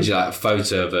nails, and then a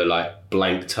photo of her like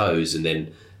blank toes, and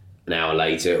then an hour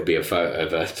later it'll be a photo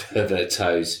of her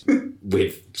toes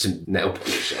with some nail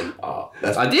polish on. Oh,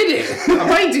 I did it!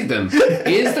 I painted them.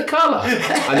 Here's the colour,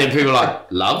 and then people are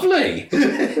like, lovely.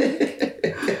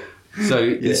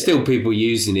 So there's still people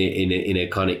using it in a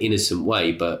kind of innocent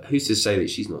way, but who's to say that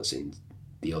she's not seen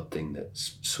the odd thing that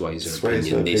sways her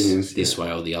opinion this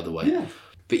way or the other way? Yeah.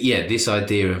 But this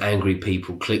idea of angry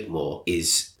people click more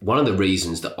is one of the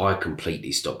reasons that I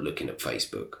completely stopped looking at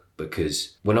Facebook,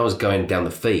 because when I was going down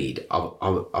the feed, I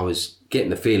was getting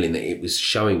the feeling that it was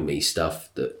showing me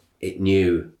stuff that it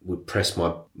knew would press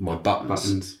my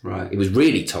buttons. Right. It was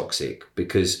really toxic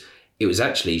because it was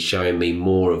actually showing me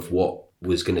more of what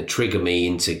was going to trigger me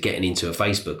into getting into a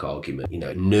Facebook argument.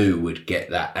 Knew would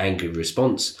get that angry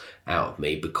response out of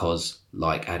me because,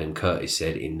 like Adam Curtis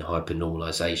said in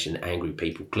Hypernormalization, angry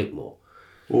people click more.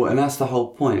 Well, and that's the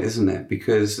whole point, isn't it?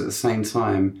 Because at the same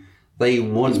time, they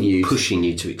want you pushing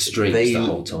you to extremes the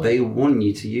whole time. They want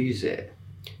you to use it.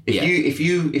 If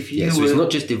you so it's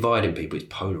not just dividing people; it's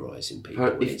polarizing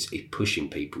people. It's pushing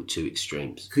people to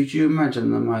extremes. Could you imagine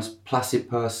the most placid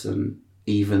person,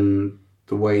 even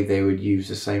the way they would use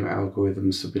the same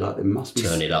algorithms would be like, there must be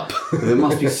turn it up. There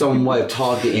must be some way of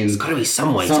targeting. There's got to be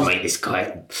some way to make this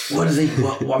guy. What is it?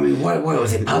 What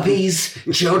was it? Puppies,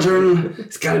 children.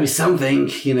 It's got to be something,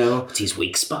 It's his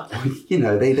weak spot.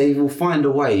 They will find a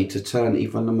way to turn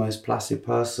even the most placid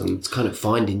person. It's kind of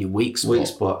finding your weak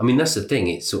spot. I mean, that's the thing.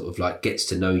 It sort of like gets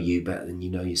to know you better than you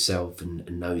know yourself, and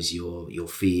knows your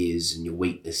fears and your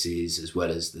weaknesses as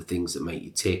well as the things that make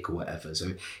you tick or whatever.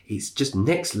 So it's just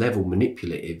next level manipulative,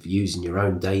 using your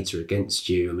own data against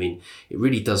you. I mean, it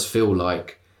really does feel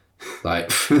like I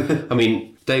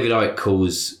mean, David Icke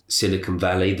calls Silicon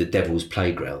Valley the devil's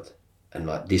playground, and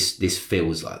like this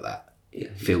feels like that.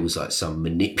 It feels like some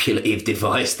manipulative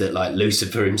device that like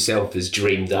Lucifer himself has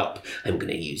dreamed up. I'm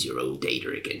going to use your own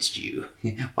data against you.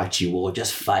 Watch you all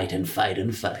just fight and fight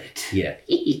and fight. Yeah.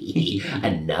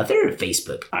 Another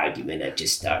Facebook argument I've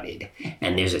just started.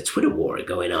 And there's a Twitter war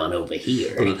going on over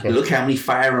here. Look how many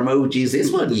fire emojis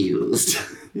this one used.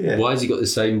 Yeah. Why has he got the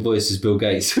same voice as Bill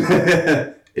Gates?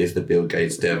 Is the Bill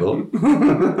Gates devil?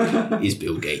 Is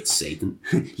Bill Gates Satan?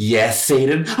 Yes,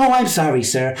 Satan. Oh, I'm sorry,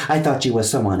 sir. I thought you were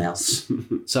someone else.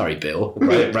 Sorry, Bill.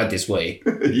 Right this way.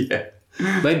 Yeah.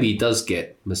 Maybe he does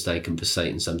get mistaken for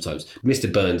Satan sometimes.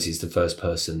 Mr. Burns is the first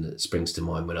person that springs to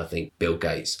mind when I think Bill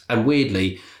Gates. And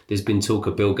weirdly, there's been talk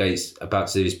of Bill Gates about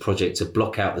to do his project to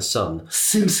block out the sun.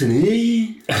 Simpson,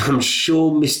 I'm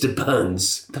sure Mr.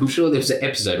 Burns, I'm sure there was an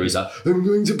episode where he's like, I'm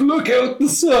going to block out the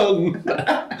sun.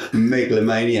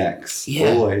 Megalomaniacs.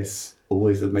 Yeah.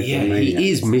 Always a megalomaniac. Yeah, he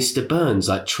is Mr. Burns.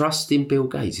 Like, trusting Bill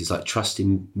Gates is like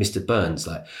trusting Mr. Burns.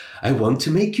 Like, I want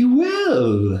to make you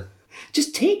well.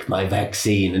 Just take my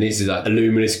vaccine. And this is like a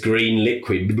luminous green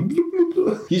liquid.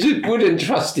 You just wouldn't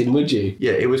trust him, would you?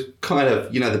 Yeah, it was kind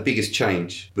of, the biggest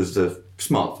change was the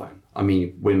smartphone. I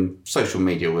mean, when social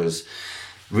media was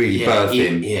really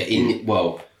birthing.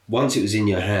 once it was in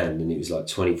your hand and it was like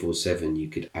 24/7, you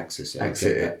could access it.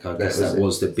 That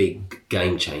was the big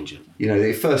game changer. You know,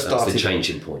 it first started. That's the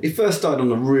changing point. It first started on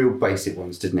the real basic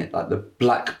ones, didn't it? Like the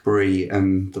BlackBerry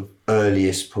and the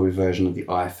earliest probably version of the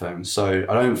iPhone. So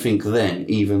I don't think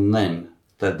even then,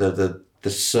 the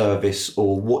service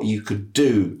or what you could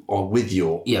do with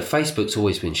your... Yeah, Facebook's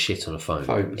always been shit on a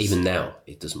phone. Even now,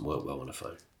 it doesn't work well on a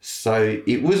phone. So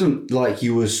it wasn't like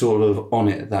you were sort of on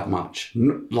it that much.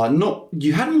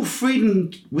 You had more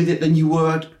freedom with it than you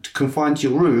were confined to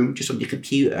your room, just on your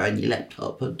computer and your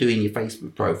laptop, doing your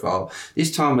Facebook profile.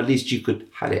 This time, at least you could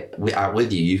have it out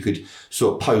with you. You could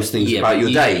sort of post things about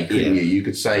your day, couldn't you? You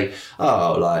could say,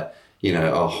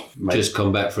 just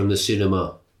come back from the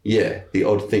cinema. Yeah, the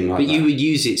odd thing like that. But you would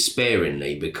use it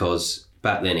sparingly because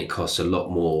back then it costs a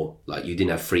lot more. Like you didn't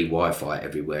have free Wi-Fi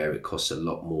everywhere. It costs a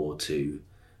lot more to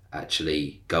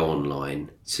actually go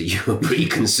online. So you were pretty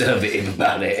conservative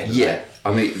about it. Yeah.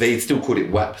 I mean, they still called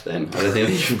it WAP then. I don't think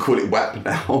they even call it WAP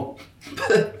now.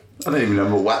 I don't even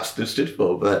know what WAP stood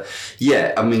for. But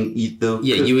yeah, I mean...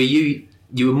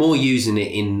 You were more using it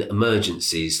in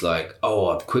emergencies, like,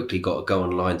 I've quickly got to go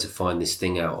online to find this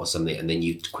thing out or something, and then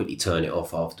you quickly turn it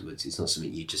off afterwards. It's not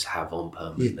something you just have on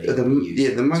permanently.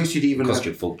 The most you'd even... cost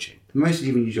you a fortune. The most you'd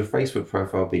even use your Facebook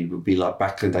profile would be like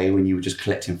back in the day when you were just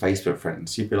collecting Facebook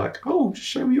friends. You'd be like, just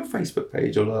show me your Facebook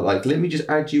page, or like let me just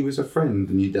add you as a friend.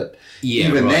 And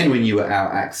then when you were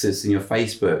out accessing your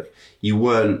Facebook, you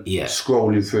weren't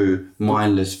scrolling through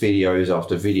mindless videos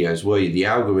after videos, were you? The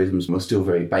algorithms were still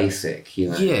very basic, you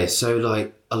know? Yeah, so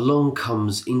like along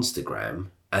comes Instagram,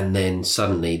 and then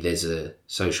suddenly there's a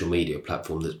social media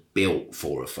platform that's built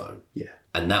for a phone. Yeah.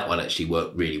 And that one actually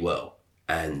worked really well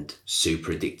and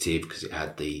super addictive because it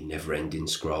had the never-ending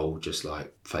scroll, just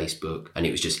like Facebook. And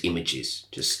it was just images,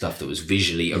 just stuff that was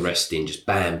visually arresting, just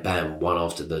bam, bam, one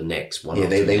after the next,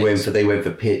 they went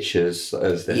for pictures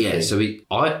as their thing. So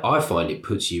I find it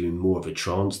puts you in more of a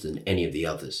trance than any of the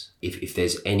others. If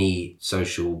there's any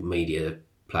social media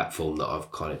platform that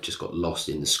I've kind of just got lost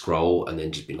in the scroll and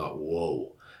then just been like,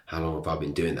 whoa, how long have I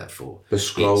been doing that for? The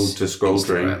scroll to scroll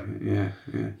dream.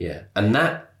 Yeah. And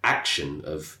that action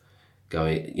of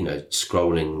going,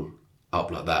 scrolling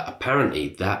up like that, apparently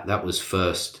that was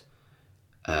first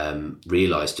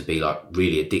realised to be like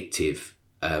really addictive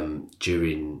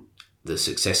during the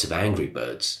success of Angry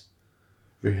Birds.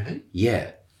 Really?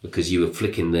 Yeah, because you were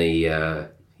flicking the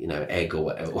egg or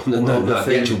whatever,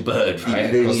 the actual bird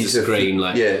right across the screen,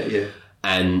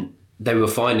 and they were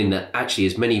finding that actually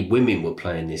as many women were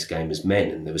playing this game as men,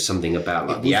 and there was something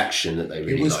about the action that they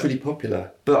really liked. It was pretty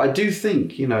popular. But I do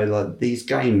think, like these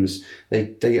games,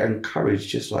 they encourage,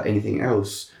 just like anything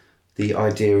else, the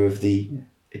idea of the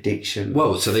addiction.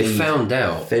 Well, so they found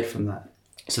out... Fed from that.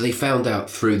 So they found out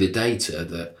through the data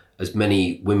that as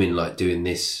many women like doing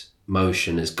this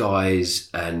motion as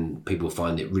guys, and people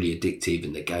find it really addictive,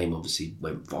 and the game obviously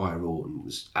went viral and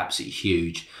was absolutely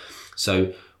huge.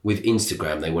 So... with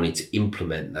Instagram, they wanted to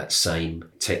implement that same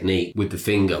technique with the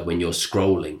finger when you're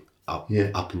scrolling up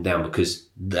and down, because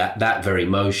that very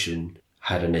motion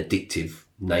had an addictive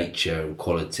nature and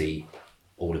quality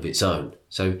all of its own.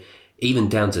 So even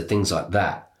down to things like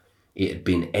that, it had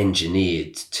been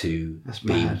engineered to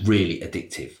be really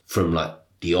addictive from like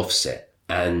the offset.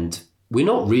 And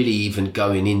we're not really even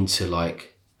going into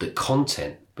like the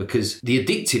content, because the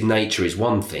addictive nature is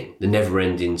one thing, the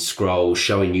never-ending scroll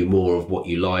showing you more of what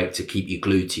you like to keep you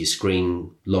glued to your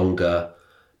screen longer.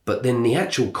 But then the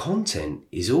actual content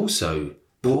is also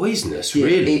poisonous,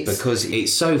 really, because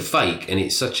it's so fake and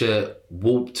it's such a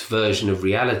warped version of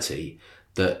reality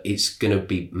that it's going to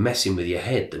be messing with your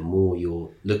head the more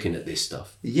you're looking at this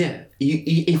stuff. Yeah.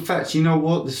 In fact, you know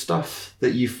what? The stuff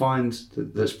that you find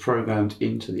that's programmed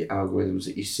into the algorithms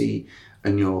that you see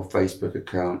in your Facebook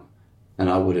account, and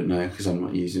I wouldn't know because I'm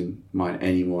not using mine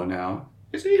anymore now.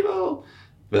 It's evil.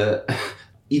 But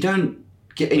you don't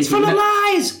get any... It's full of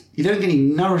lies! You don't get any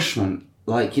nourishment.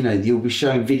 Like, you'll be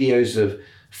showing videos of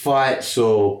fights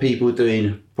or people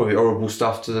doing probably horrible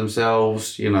stuff to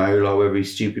themselves, like whether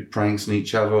it's stupid pranks on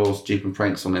each other or stupid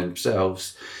pranks on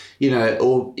themselves,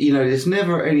 there's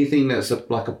never anything that's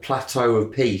like a plateau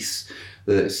of peace.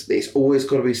 It's always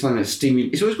got to be something that's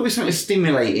it's always got to be something that's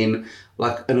stimulating,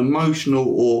 like an emotional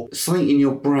or something in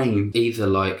your brain. Either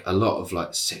like a lot of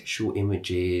like sexual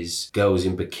images, girls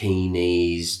in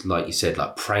bikinis, like you said,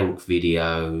 like prank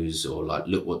videos, or like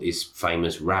look what this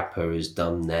famous rapper has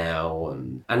done now,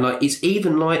 and like it's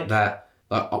even like that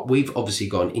Like, we've obviously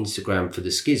got an Instagram for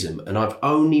the Schism, and I've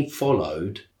only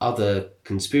followed other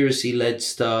conspiracy-led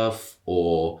stuff,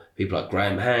 or people like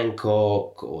Graham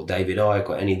Hancock or David Icke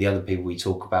or any of the other people we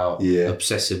talk about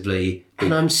obsessively.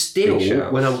 And I'm still,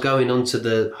 when I'm going onto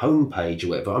the homepage or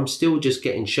whatever, I'm still just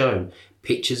getting shown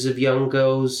pictures of young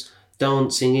girls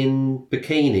dancing in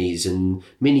bikinis and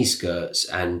miniskirts,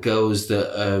 and girls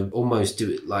that almost do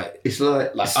it like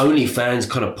OnlyFans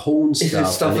kind of porn stuff.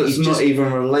 It's stuff that's not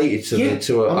even related to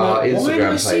our Instagram page. Why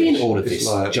am I seeing all of this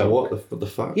junk? What the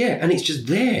fuck? Yeah, and it's just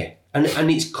there.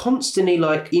 And it's constantly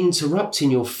like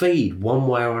interrupting your feed one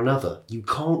way or another. You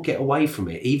can't get away from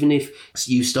it. Even if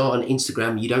you start on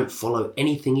Instagram, you don't follow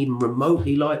anything even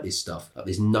remotely like this stuff. Like,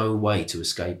 there's no way to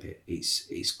escape it.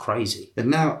 It's crazy. And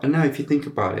now, if you think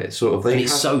about it, sort of,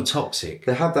 it's so toxic.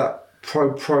 They have that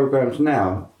programmed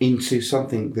now into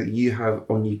something that you have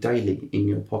on you daily in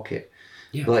your pocket.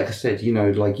 Yeah. Like I said, you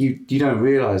don't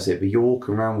realise it, but you're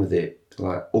walking around with it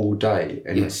like all day,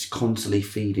 and it's constantly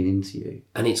feeding into you,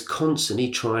 and it's constantly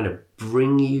trying to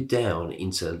bring you down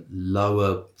into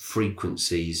lower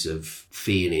frequencies of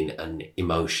feeling and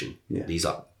emotion. These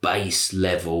like base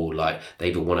level, like they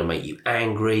either want to make you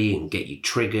angry and get you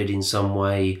triggered in some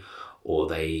way, or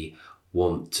they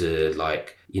want to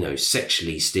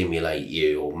sexually stimulate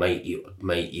you, or make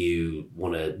you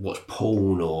want to watch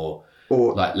porn, or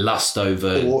like lust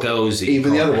over girls.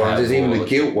 Even the other ones, there's even the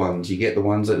guilt ones. You get the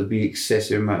ones that would be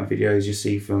excessive amount of videos you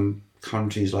see from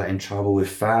countries like in trouble with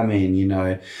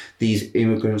famine. These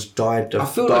immigrants died. I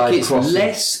feel like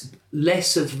it's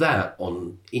less of that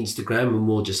on Instagram and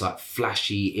more just like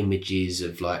flashy images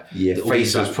of like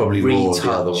Facebook's probably more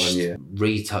the other one.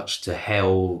 Retouched to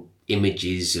hell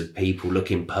images of people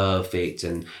looking perfect,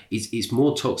 and it's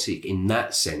more toxic in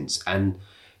that sense. And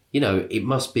it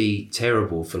must be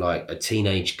terrible for like a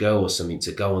teenage girl or something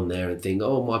to go on there and think,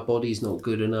 oh, my body's not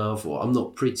good enough, or I'm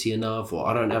not pretty enough, or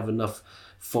I don't have enough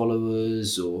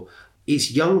followers. Or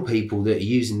it's young people that are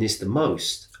using this the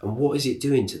most. And what is it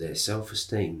doing to their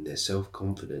self-esteem, their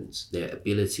self-confidence, their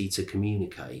ability to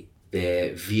communicate,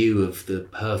 their view of the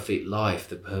perfect life,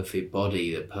 the perfect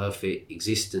body, the perfect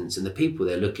existence, and the people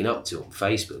they're looking up to on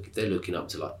Facebook? If they're looking up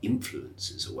to like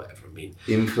influencers or whatever,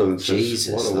 influencers,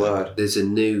 Jesus, what a word. There's a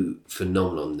new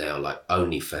phenomenon now, like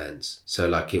OnlyFans. So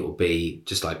like it will be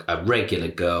just like a regular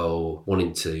girl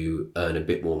wanting to earn a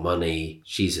bit more money.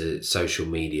 She's a social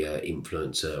media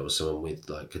influencer or someone with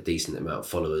like a decent amount of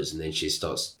followers, and then she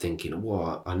starts thinking,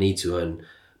 well, I need to earn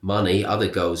money, other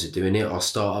girls are doing it, I'll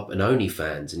start up an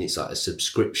OnlyFans. And it's like a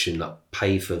subscription, like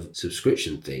pay for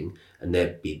subscription thing, and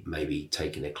they'd be maybe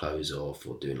taking their clothes off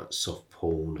or doing like soft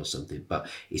porn or something. But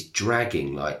it's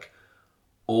dragging like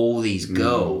all these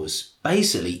girls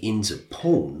basically into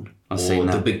porn, or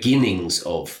the beginnings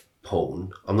of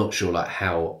porn. I'm not sure like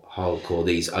how hardcore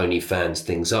these OnlyFans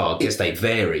things are. I guess they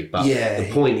vary, but the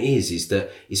point is that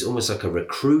it's almost like a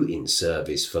recruiting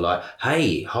service for like,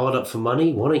 hey, hard up for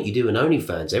money, why don't you do an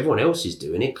OnlyFans? Everyone else is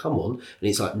doing it, come on. And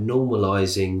it's like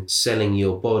normalising selling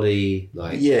your body.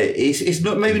 Like, it's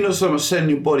not, maybe not so much selling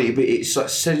your body, but it's like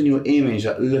selling your image.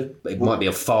 Like, look, it might be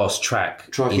a fast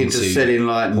track into selling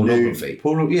like pornography.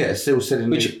 Still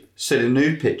selling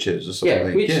nude pictures or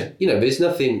something. There's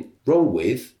nothing wrong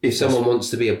with if someone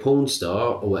wants to be a porn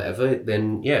star or whatever,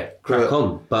 then crack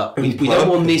on. But we don't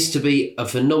want this to be a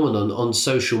phenomenon on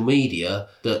social media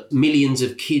that millions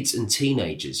of kids and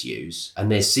teenagers use,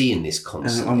 and they're seeing this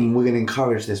constantly. And we're going to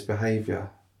encourage this behaviour.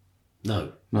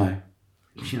 No.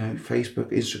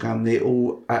 Facebook, Instagram, they're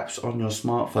all apps on your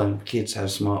smartphone. Kids have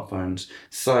smartphones.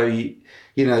 So,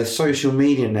 social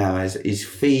media now is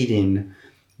feeding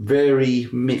very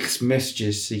mixed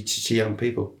messages to young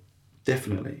people.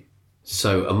 Definitely.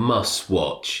 So a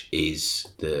must-watch is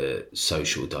the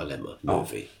Social Dilemma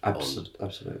movie.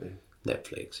 Absolutely.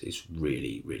 Netflix. It's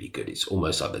really, really good. It's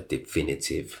almost like the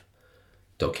definitive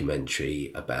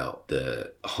documentary about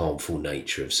the harmful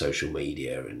nature of social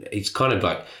media, and it's kind of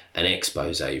like an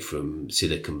expose from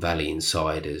Silicon Valley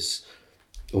insiders,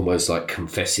 almost like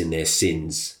confessing their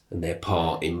sins and their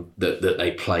part in that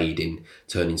they played in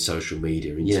turning social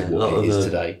media into what it is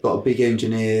today. A lot of big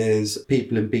engineers,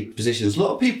 people in big positions. A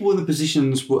lot of people in the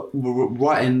positions were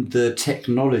writing the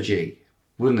technology,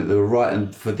 weren't it? They were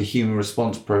writing for the human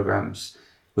response programs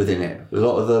within it. A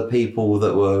lot of the people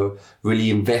that were really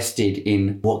invested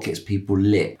in what gets people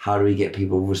lit, how do we get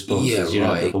people responses?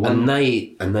 And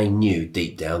they knew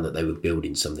deep down that they were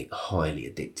building something highly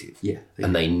addictive.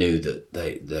 And they knew that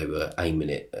they were aiming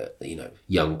it at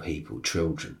young people,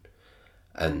 children,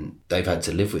 and they've had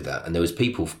to live with that. And there's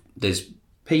people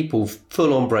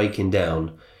full on breaking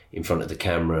down in front of the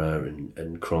camera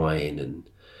and crying, and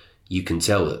you can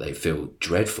tell that they feel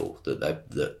dreadful,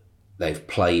 that they've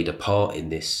played a part in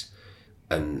this,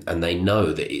 and they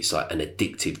know that it's like an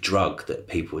addictive drug that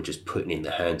people are just putting in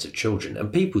the hands of children.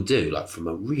 And people do, like from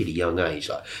a really young age,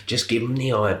 like just give them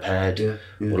the iPad,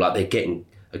 or like they're getting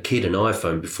a kid an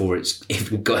iPhone before it's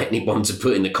even got anyone to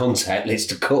put in the contact list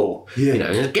to call. You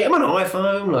know, get them an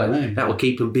iPhone, like that will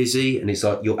keep them busy. And it's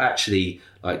like you're actually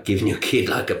like giving your kid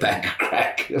like a bag of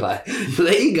crack. Like,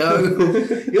 there you go.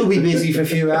 He'll be busy for a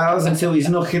few hours until he's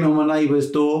knocking on my neighbour's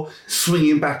door,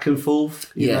 swinging back and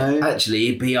forth. You know? Actually,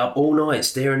 he'd be up all night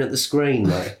staring at the screen.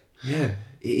 Like, yeah.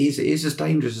 It is as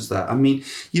dangerous as that. I mean,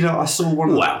 you know, I saw one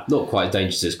of not quite as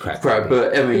dangerous as crack.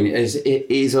 But I mean, it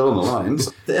is along the lines.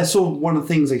 I saw one of the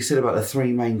things they said about the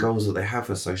 3 main goals that they have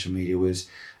for social media was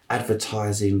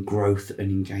advertising, growth,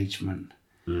 and engagement.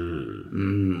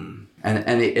 And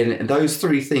those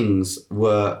 3 things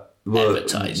were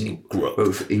advertising,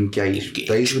 growth,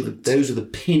 engagement. Those are the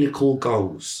pinnacle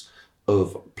goals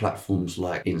of platforms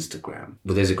like Instagram.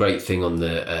 Well, there's a great thing on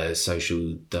the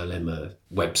Social Dilemma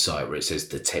website where it says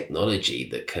the technology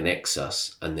that connects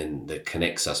us, and then the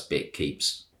connects us bit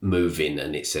keeps moving,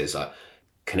 and it says like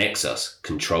connects us,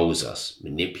 controls us,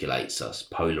 manipulates us,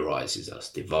 polarizes us,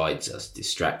 divides us,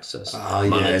 distracts us,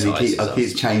 monetizes us. It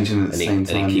keeps changing at the same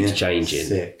time. And it keeps changing.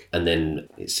 Sick. And then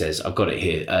it says, I've got it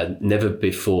here, never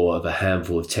before have a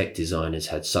handful of tech designers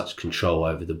had such control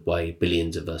over the way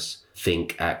billions of us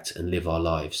think, act and live our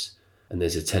lives. And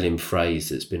there's a telling phrase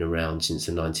that's been around since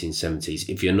the 1970s.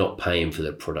 If you're not paying for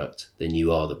the product, then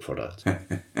you are the product.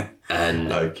 And,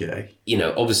 you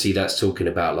know, obviously that's talking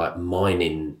about like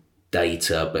mining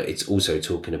data, but it's also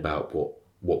talking about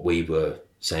what we were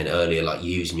saying earlier, like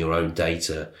using your own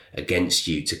data against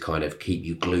you to kind of keep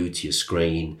you glued to your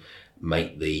screen,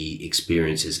 make the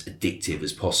experience as addictive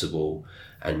as possible,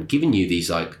 and giving you these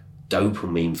like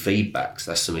dopamine feedbacks.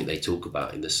 That's something they talk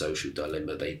about in the Social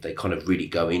Dilemma. They kind of really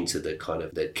go into the kind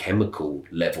of the chemical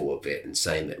level of it and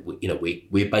saying that, you know,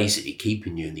 we're basically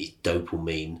keeping you in these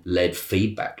dopamine-led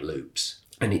feedback loops.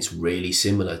 And it's really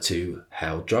similar to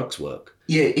how drugs work.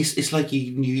 Yeah, it's like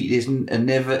there's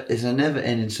a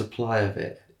never-ending supply of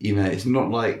it. You know, it's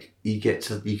not like you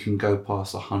can go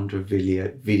past 100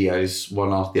 videos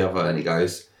one after the other and it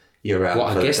goes, you're out.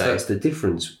 Well, I guess that's the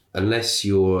difference. Unless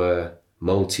you're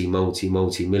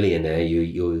multi-millionaire,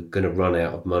 you're going to run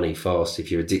out of money fast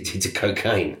if you're addicted to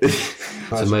cocaine.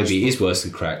 So maybe it is worse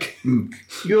than crack.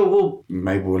 Well,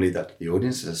 maybe we'll leave that to the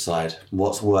audience to decide.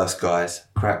 What's worse, guys?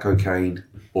 Crack cocaine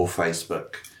or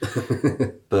Facebook?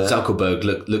 But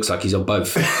Zuckerberg looks like he's on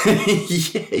both.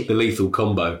 The lethal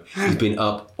combo. He's been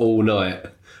up all night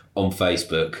on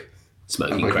Facebook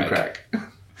smoking crack.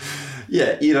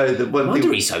 Yeah, you know, the one thing...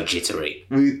 Why he's so jittery?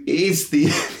 Is the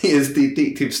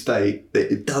addictive state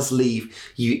that it does leave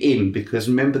you in, because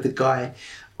remember the guy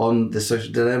on the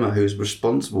Social Dilemma who's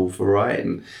responsible for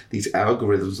writing these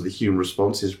algorithms of the Human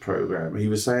Responses Program, he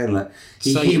was saying that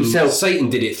Satan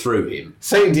did it through him.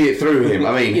 Satan did it through him.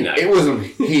 I mean, you know. It wasn't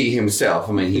he himself.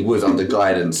 I mean, he was under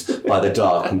guidance by the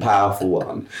dark and powerful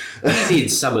one. He did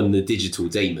summon the digital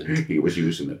demon. He was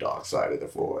using the dark side of the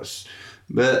force.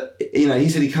 But, you know, he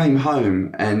said he came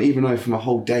home, and even though from a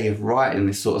whole day of writing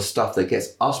this sort of stuff that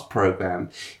gets us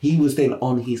programmed, he was then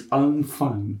on his own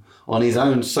phone, on his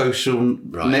own social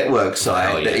network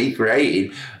site that he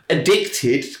created,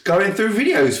 addicted, going through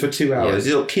videos for 2 hours.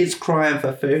 Little kids crying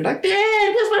for food, like,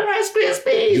 Dad, where's my Rice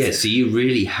Krispies? Yeah, so you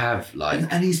really have, like...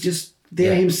 And he's just...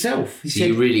 there himself.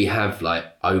 You really have like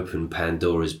opened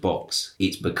Pandora's box.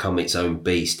 It's become its own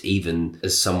beast. Even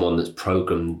as someone that's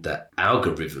programmed the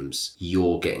algorithms,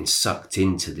 you're getting sucked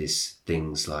into this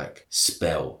thing's like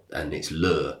spell and its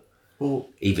lure. Well,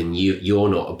 even you're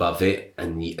not above it,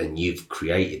 and you've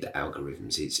created the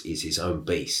algorithms. It's his own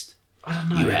beast. I don't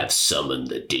know. You have summoned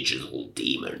the digital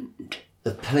demon.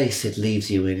 The place it leaves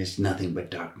you in is nothing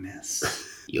but darkness.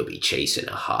 You'll be chasing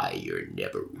a high you'll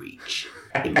never reach.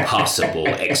 Impossible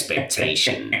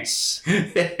expectations.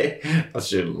 I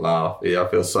shouldn't laugh. Yeah, I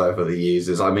feel sorry for the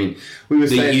users. I mean, we were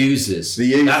saying... The users.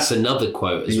 That's another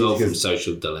quote as well from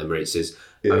Social Dilemma. It says,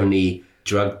 only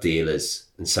drug dealers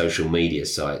and social media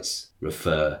sites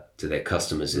refer to their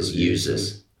customers as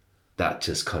users. That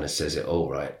just kind of says it all,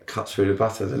 right? Cuts through the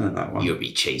butter, doesn't it, that one? You'll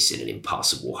be chasing an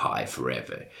impossible high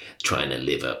forever, trying to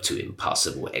live up to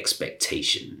impossible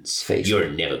expectations. You'll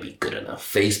never be good enough.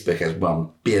 Facebook has 1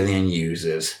 billion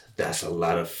users. That's a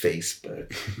lot of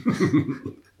Facebook.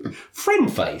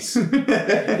 Friend face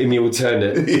in the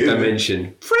alternate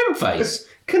dimension. Friend face.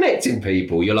 Connecting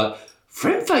people. You're like,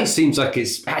 Friendface seems like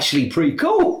it's actually pretty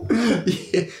cool.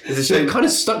 They've kind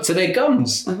of stuck to their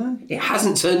guns. It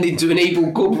hasn't turned into an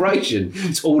evil corporation.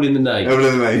 It's all in the name. All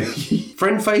in the name.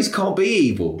 Friendface can't be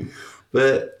evil.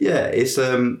 But yeah, it's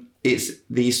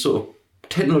these sort of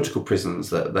technological prisons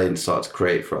that they start to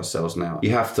create for ourselves now.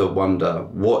 You have to wonder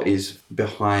what is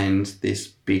behind this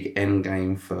big end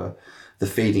game for the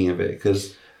feeding of it,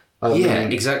 because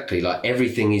exactly. Like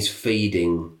everything is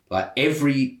feeding, like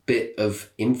every bit of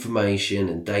information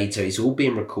and data is all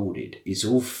being recorded. It's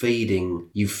all feeding.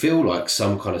 You feel like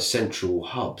some kind of central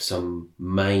hub, some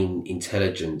main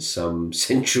intelligence, some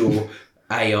central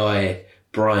AI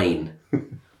brain.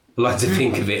 I like to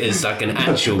think of it as like an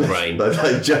actual brain.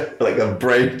 like a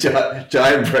brain,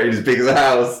 giant brain as big as a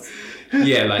house.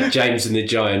 Yeah, like James and the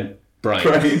Giant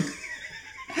Brain.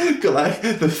 Got like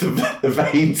the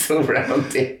veins all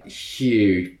around it.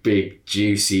 Huge, big,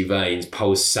 juicy veins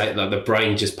pulsate, like the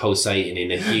brain just pulsating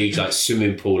in a huge, like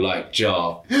swimming pool, like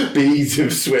jar. Beads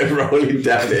of sweat rolling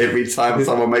down it every time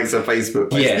someone makes a Facebook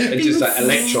post. Yeah, and just like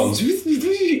electrons,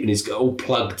 and it's got all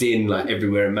plugged in like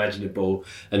everywhere imaginable.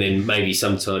 And then maybe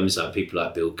sometimes like people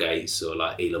like Bill Gates or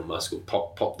like Elon Musk will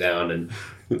pop down and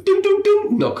dum, dum,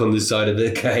 dum, knock on the side of the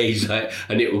cage, like,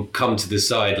 and it will come to the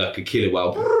side like a killer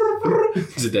whale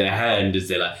to their hand as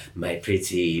they're like, my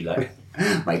pretty, like,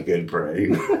 my good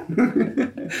brain.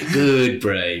 Good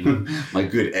brain. My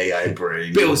good AI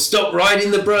brain. Bill, stop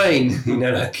riding the brain. You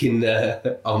know, like in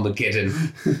Armageddon.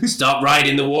 Stop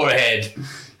riding the warhead.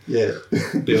 Yeah.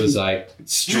 Bill's like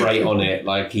straight on it.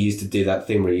 Like he used to do that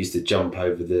thing where he used to jump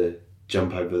over the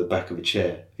back of a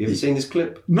chair. Have you ever seen this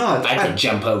clip? No. I can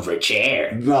jump over a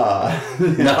chair. Nah.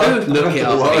 No, look it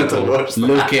up, people.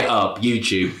 Look it up.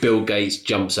 YouTube. Bill Gates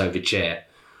jumps over chair.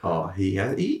 Oh,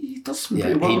 he does some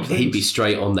pretty wild things. He'd be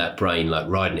straight on that brain, like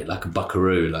riding it like a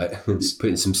buckaroo, like just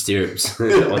putting some stirrups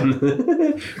on.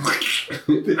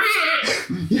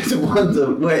 You have to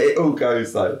wonder where it all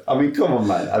goes, though. I mean, come on,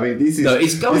 man. I mean, this is... No,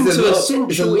 it's going to a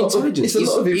central intelligence. It's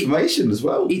a lot of information as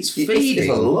well. It's feeding.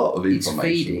 It's a lot of information. It's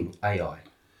feeding AI.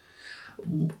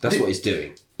 That's what it's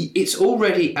doing. It's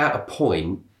already at a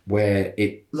point where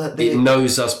it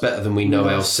knows us better than we know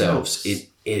ourselves.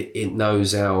 It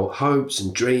knows our hopes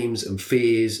and dreams and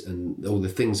fears and all the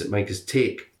things that make us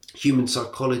tick. Human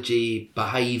psychology,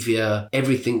 behaviour,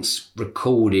 everything's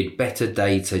recorded. Better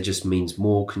data just means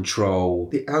more control.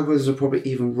 The algorithms are probably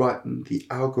even writing the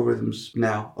algorithms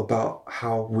now about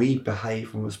how we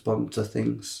behave and respond to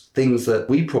things that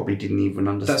we probably didn't even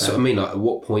understand. That's what I mean. Like, at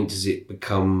what point does it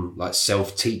become like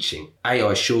self-teaching?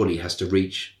 AI surely has to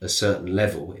reach a certain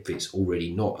level, if it's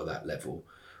already not at that level,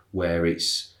 where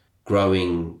it's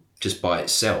growing just by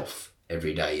itself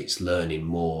every day. It's learning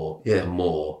more and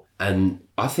more. And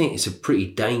I think it's a pretty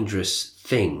dangerous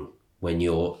thing when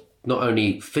you're not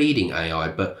only feeding AI,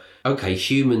 but okay,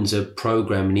 humans are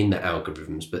programming in the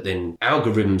algorithms, but then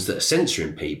algorithms that are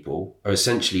censoring people are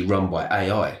essentially run by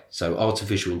AI. So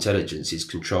artificial intelligence is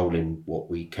controlling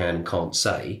what we can and can't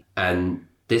say. And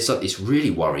there's like this really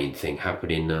worrying thing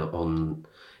happening on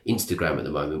Instagram at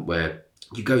the moment where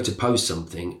you go to post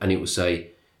something and it will say,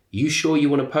 you sure you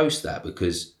want to post that?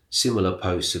 Because similar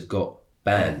posts have got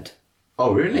banned.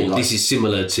 Oh, really? Like, this is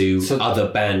similar to other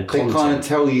banned content. They kind of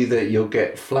tell you that you'll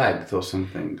get flagged or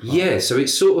something. Like yeah, so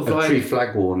it's sort of like...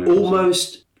 pre-flag warning.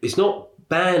 Almost, it's not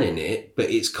banning it, but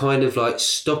it's kind of like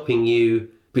stopping you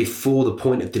before the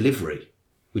point of delivery,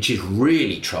 which is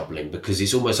really troubling because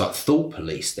it's almost like thought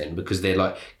police then, because they're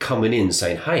like coming in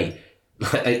saying, hey,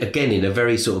 again, in a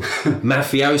very sort of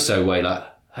mafioso way, like,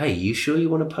 hey, you sure you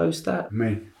want to post that?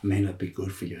 May not be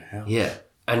good for your health. Yeah,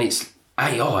 and it's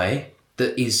AI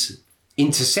that is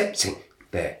intercepting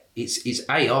there. It's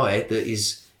AI that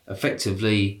is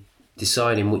effectively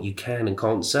deciding what you can and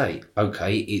can't say.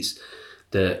 Okay, it's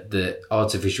the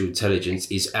artificial intelligence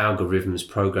is algorithms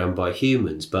programmed by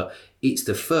humans, but it's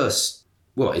the first.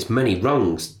 Well, it's many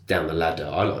rungs down the ladder.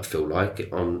 I feel like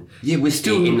we're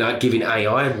still in like giving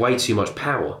AI way too much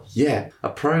power. Yeah, a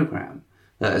program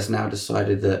that has now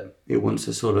decided that it wants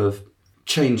to sort of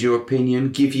change your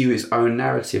opinion, give you its own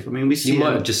narrative. I mean, we see. You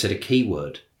might have just said a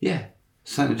keyword. Yeah.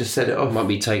 Something just set it off. It might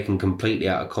be taken completely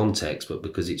out of context, but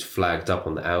because it's flagged up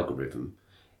on the algorithm,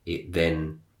 it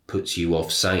then puts you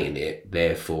off saying it,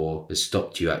 therefore has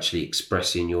stopped you actually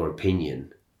expressing your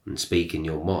opinion and speaking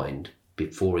your mind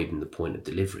before even the point of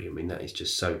delivery. I mean, that is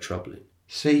just so troubling.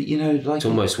 See, you know, like... It's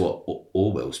almost what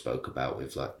Orwell spoke about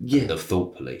with, like, the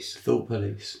thought police. Thought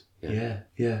police. Yeah.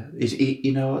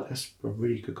 You know what? That's a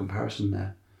really good comparison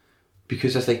there.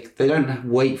 Because as they don't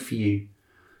wait for you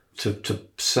to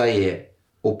say it,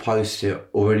 or post it,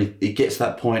 or it gets to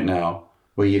that point now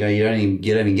where you don't even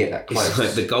get that close. It's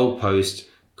like the goalpost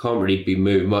can't really be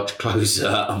moved much closer,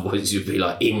 otherwise you'd be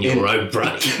like in your own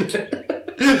brain.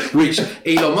 Which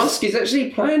Elon Musk is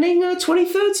actually planning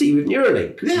 2030 with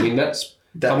Neuralink. Yeah. I mean, that's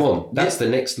the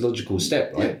next logical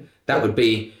step, right? Yeah. That would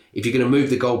be, if you're going to move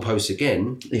the goalposts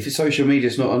again... If social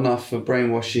media's not enough for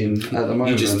brainwashing at the moment...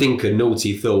 You just think a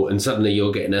naughty thought and suddenly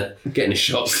you're getting a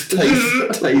shock.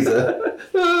 Taser.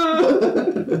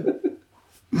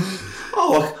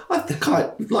 Oh, I think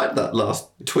I like that last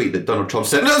tweet that Donald Trump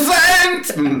said. No,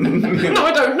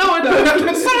 I don't.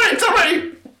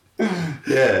 Sorry.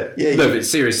 Yeah. No, but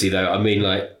seriously though, I mean,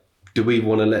 like, do we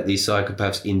want to let these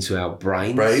psychopaths into our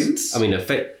brains? I mean,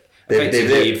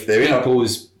 effectively, if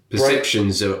people's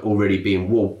perceptions are already being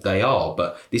warped, they are,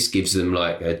 but this gives them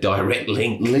like a direct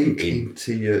link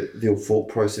into your thought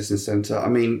processing centre. I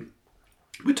mean,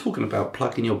 we're talking about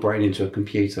plugging your brain into a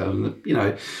computer, and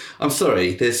I'm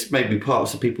sorry, there's maybe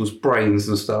parts of people's brains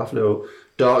and stuff, little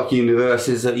dark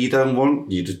universes that you don't want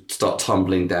you to start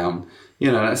tumbling down.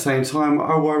 At the same time,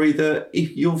 I worry that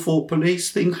if your thought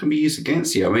police thing can be used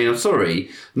against you. I mean, I'm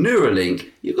sorry, Neuralink,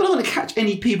 you're not going to catch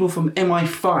any people from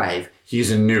MI5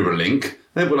 using Neuralink.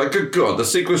 They'll be like, good God, the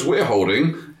secrets we're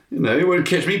holding, you won't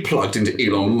catch me plugged into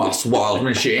Elon Musk's wild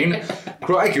machine.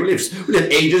 Crikey, we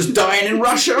live ages dying in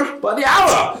Russia by the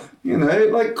hour.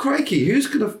 Crikey,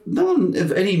 no one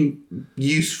of any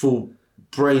useful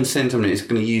brain sentiment is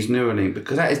going to use Neuralink,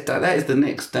 because that is the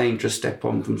next dangerous step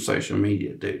on from social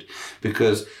media, dude.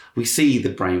 Because we see the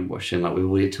brainwashing, like we've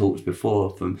already talked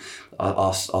before, from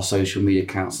our social media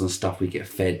accounts and stuff we get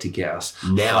fed to get us.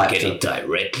 Now get it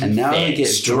directly and now they get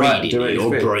straight in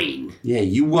your brain. Yeah,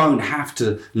 you won't have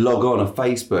to log on to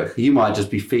Facebook. You might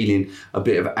just be feeling a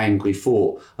bit of angry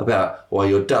thought about why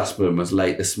your dustman was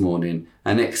late this morning.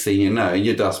 And next thing you know,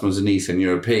 your dustman's an Eastern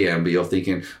European, but you're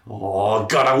thinking, oh,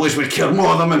 God, I wish we'd killed more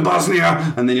of them in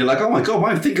Bosnia. And then you're like, oh, my God,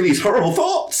 why am I thinking these horrible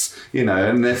thoughts?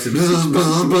 And there's you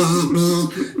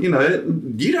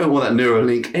don't want that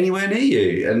Neuralink anywhere near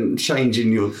you and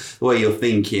changing the way you're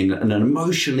thinking and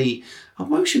emotionally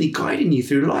guiding you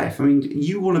through life. I mean,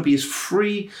 you want to be as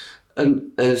free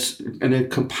and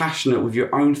compassionate with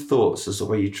your own thoughts as the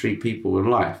way you treat people in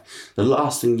life. The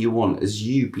last thing you want is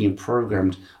you being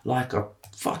programmed like a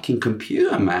fucking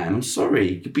computer, man. I'm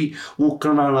sorry. You could be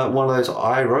walking around like one of those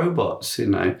iRobots,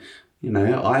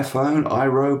 iPhone,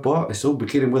 iRobot. It's all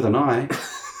beginning with an I.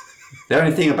 The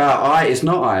only thing about I is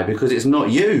not I, because it's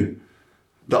not you.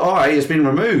 The I has been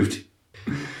removed.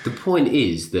 The point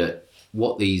is that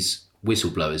what these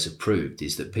whistleblowers have proved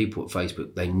is that people at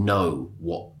Facebook, they know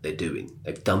what they're doing.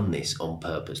 They've done this on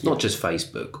purpose. Not just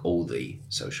Facebook, all the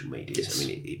social medias. Yes. I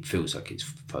mean, it feels like it's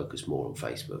focused more on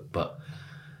Facebook, but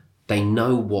they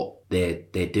know what they're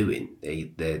doing.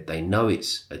 They know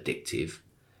it's addictive.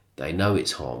 They know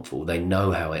it's harmful. They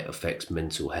know how it affects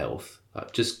mental health.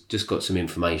 I've just got some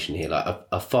information here. Like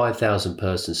a 5,000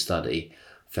 person study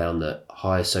found that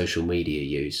higher social media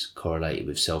use correlated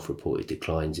with self-reported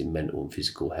declines in mental and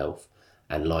physical health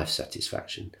and life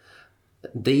satisfaction.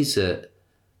 These are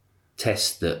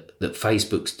tests that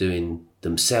Facebook's doing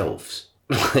themselves.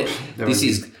 This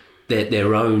is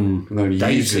their own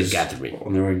data gathering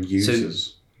on their own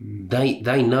users. So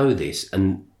they know this,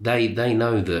 and they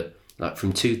know that, like,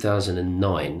 from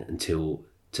 2009 until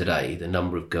today, the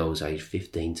number of girls aged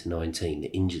 15 to 19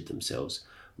 that injured themselves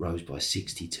rose by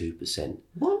 62%.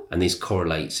 What? And this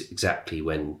correlates exactly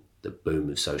when the boom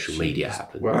of social media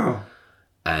happened. Wow.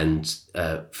 And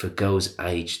for girls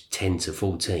aged 10 to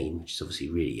 14, which is obviously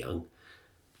really young,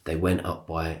 they went up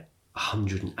by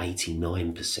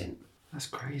 189%. That's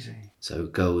crazy. So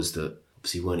girls that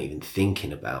obviously weren't even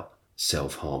thinking about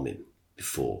self-harming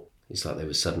before, it's like they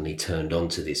were suddenly turned on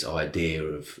to this idea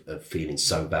of feeling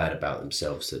so bad about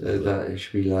themselves that it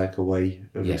should be like a way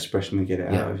of expression to get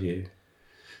it out of you.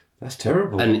 That's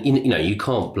terrible. And you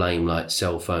can't blame like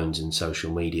cell phones and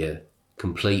social media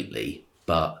completely,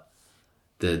 but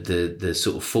the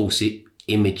sort of false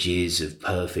images of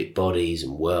perfect bodies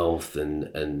and wealth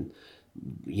and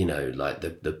like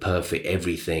the perfect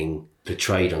everything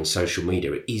portrayed on social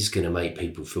media, it is going to make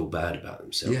people feel bad about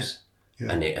themselves.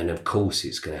 Yeah. And of course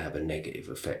it's going to have a negative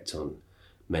effect on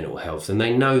mental health. And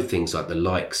they know things like the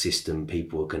like system,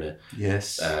 people are going to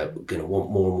want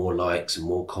more and more likes and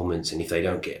more comments, and if they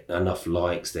don't get enough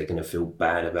likes, they're going to feel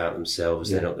bad about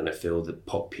themselves. They're not going to feel that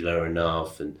popular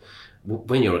enough. And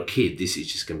when you're a kid, this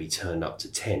is just going to be turned up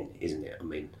to 10, isn't it? I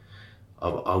mean,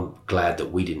 I'm glad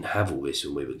that we didn't have all this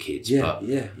when we were kids. But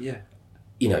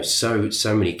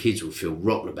so many kids will feel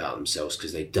rotten about themselves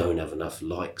because they don't have enough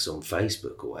likes on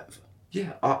Facebook or whatever.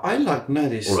 Yeah, I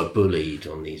notice, or are bullied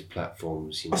on these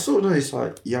platforms. I sort of notice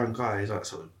like young guys, like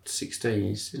sort of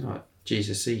 16, like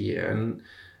GCSE year, and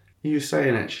You were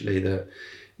saying actually that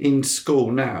in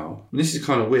school now, and this is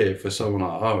kind of weird for someone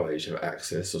like our age to have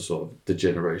access, or sort of the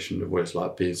generation of what it's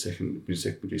like being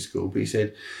secondary school. But he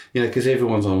said, because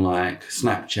everyone's on like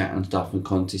Snapchat and stuff and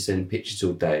constantly sending pictures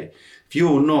all day. If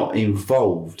you're not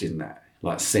involved in that,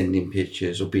 like sending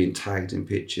pictures or being tagged in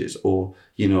pictures, or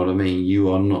you know what I mean,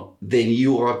 you are not. Then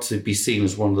you are to be seen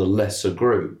as one of the lesser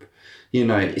group.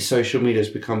 Social media has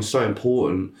become so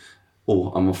important.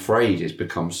 Or I'm afraid it's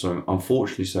become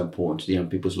unfortunately so important to the young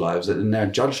people's lives that they're now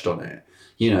judged on it.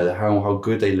 How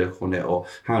good they look on it, or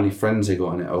how many friends they got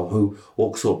on it, or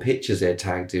what sort of pictures they're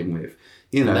tagged in with.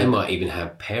 They might even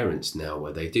have parents now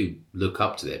where they do look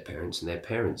up to their parents, and their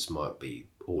parents might be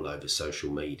all over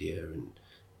social media, and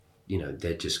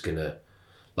they're just gonna,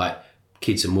 like,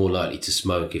 kids are more likely to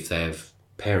smoke if they have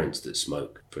parents that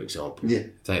smoke, for example. Yeah.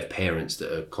 If they have parents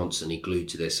that are constantly glued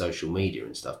to their social media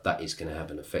and stuff, that is going to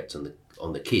have an effect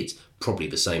on the kids. Probably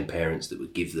the same parents that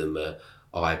would give them an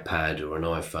iPad or an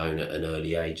iPhone at an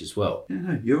early age as well. Yeah,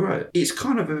 no, you're right. It's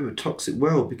kind of a toxic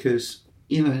world because,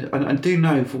 I do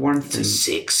know for one thing... It's a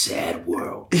sick, sad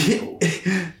world.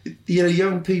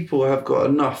 Young people have got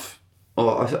enough...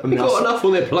 They've got enough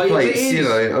on their plates,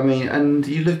 and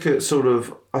you look at sort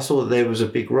of... I saw that there was a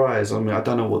big rise. I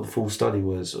don't know what the full study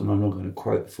was, and I'm not going to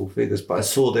quote the full figures, but I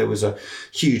saw there was a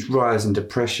huge rise in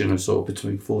depression of sort of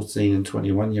between 14 and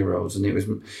 21-year-olds,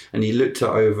 and you looked at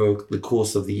over the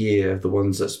course of the year the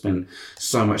ones that spent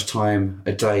so much time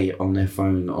a day on their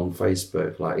phone on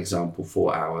Facebook, like example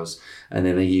 4 hours, and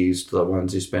then they used the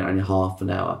ones who spent only half an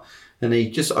hour. And they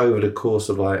just over the course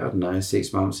of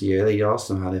 6 months, a year, they asked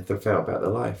them how they felt about their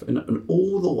life, and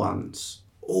all the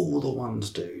ones,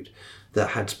 dude,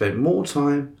 that had spent more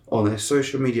time on their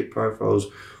social media profiles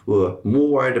were more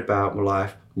worried about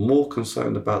life, more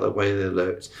concerned about the way they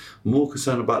looked, more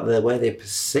concerned about the way they're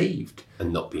perceived.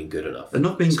 And not being good enough.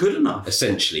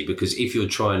 Essentially, because if you're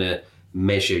trying to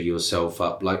measure yourself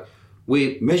up,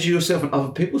 measure yourself and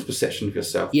other people's perception of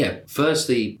yourself. Yeah.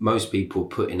 Firstly, most people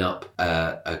putting up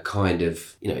a kind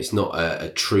of, it's not a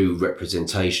true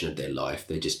representation of their life.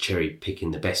 They're just cherry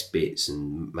picking the best bits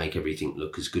and make everything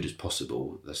look as good as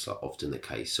possible. That's often the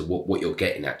case. So what you're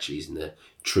getting actually isn't a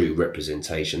true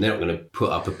representation. They're not going to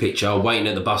put up a picture, waiting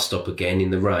at the bus stop again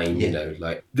in the rain,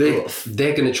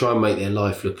 They're going to try and make their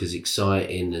life look as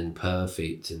exciting and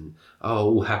perfect and,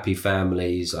 all happy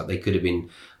families. Like they could have been...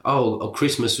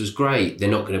 Christmas was great.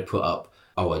 They're not going to put up,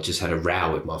 I just had a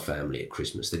row with my family at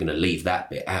Christmas. They're going to leave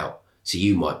that bit out. So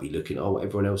you might be looking,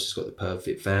 everyone else has got the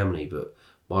perfect family, but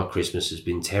my Christmas has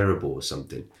been terrible or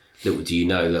something. Little do you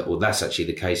know that, that's actually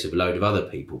the case of a load of other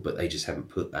people, but they just haven't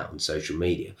put that on social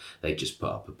media. They just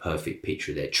put up a perfect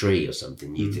picture of their tree or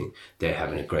something. You think they're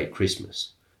having a great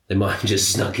Christmas. They might have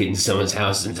just snuck into someone's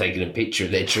house and taken a picture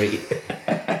of their tree.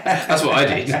 That's what I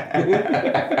did.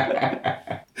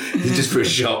 Just for a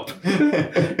shop.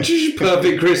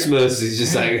 Perfect Christmas. He's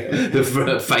just like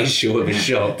the facial of a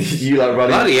shop. You running.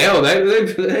 Bloody hell,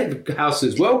 their house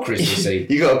is well Christmassy.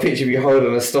 You got a picture of you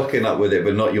holding a stocking up with it,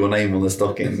 but not your name on the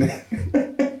stocking.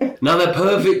 Another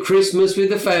perfect Christmas with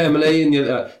the family, and you're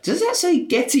like, does that say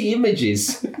Getty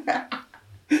Images?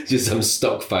 Just some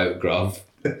stock photograph.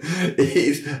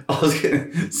 I was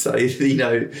going to say,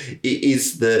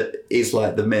 it's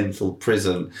like the mental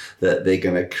prison that they're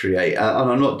going to create.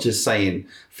 And I'm not just saying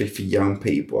for young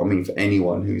people, I mean for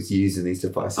anyone who's using these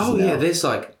devices. Yeah, there's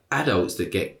adults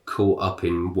that get caught up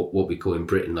in what we call in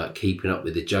Britain, keeping up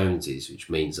with the Joneses, which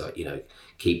means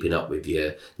keeping up with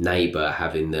your neighbour,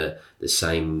 having the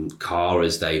same car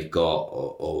as they've got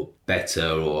or better,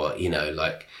 or,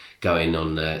 going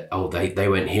on they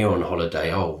went here on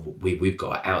holiday, we've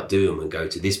got to outdo them and go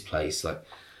to this place.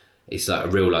 It's like a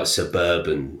real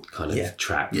suburban kind of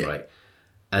track, right?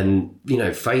 And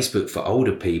Facebook for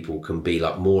older people can be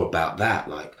more about that,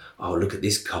 look at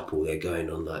this couple, they're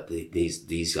going on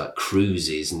these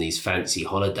cruises and these fancy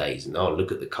holidays, and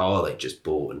look at the car they just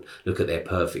bought, and look at their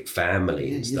perfect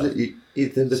family and stuff.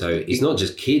 So it's not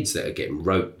just kids that are getting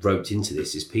roped into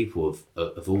this, it's people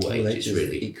of all ages,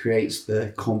 really. It creates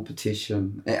the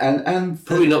competition and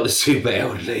probably not the super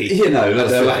elderly.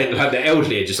 The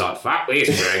elderly are just fuck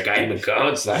this for a game of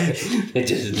cards. They're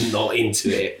just not into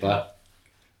it, but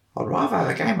I'd rather have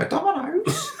a game of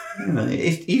dominoes.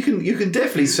 You can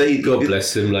definitely see. God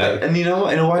bless them, and you know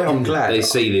what? In a way, I'm glad they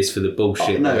see this for the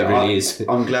bullshit that it really is.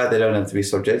 I'm glad they don't have to be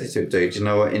subjected to it, dude. You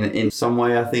know what? In some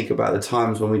way, I think about the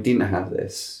times when we didn't have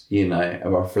this. I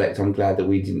reflect. I'm glad that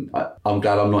we didn't. I'm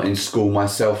glad I'm not in school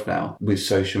myself now with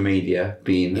social media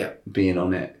being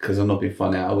on it, because I'm not being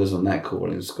funny. I wasn't that cool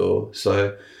in school,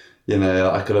 so.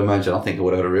 I could imagine. I think I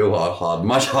would have had a real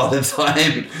much harder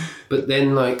time. But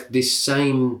then, this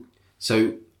same.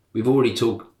 So we've already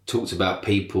talked about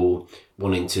people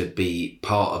wanting to be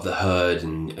part of the herd,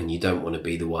 and you don't want to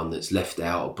be the one that's left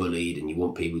out or bullied, and you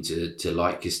want people to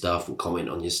like your stuff or comment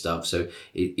on your stuff. So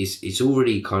it's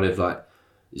already kind of like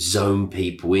zone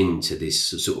people into this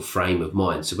sort of frame of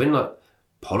mind. So when like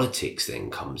politics then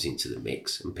comes into the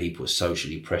mix and people are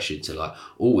socially pressured to like,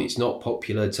 oh, it's not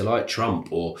popular to like Trump,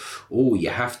 or oh, you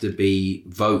have to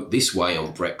vote this way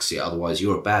on Brexit, otherwise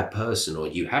you're a bad person, or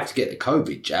you have to get the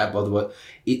COVID jab, otherwise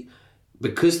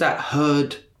because that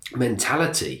herd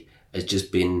mentality has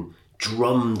just been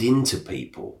drummed into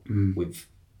people with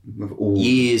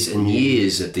years and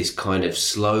years of this kind of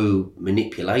slow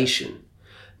manipulation.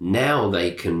 Now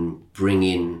they can bring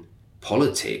in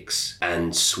politics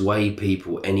and sway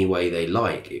people any way they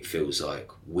like, it feels like,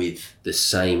 with the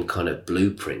same kind of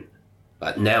blueprint.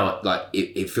 Like now, like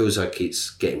it feels like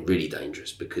it's getting really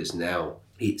dangerous, because now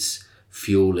it's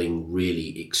fueling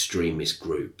really extremist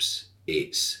groups.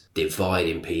 It's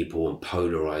dividing people and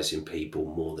polarizing people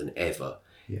more than ever.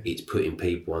 Yeah. It's putting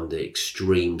people under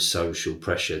extreme social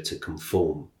pressure to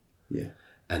conform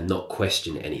and not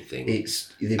question anything.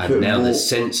 And now the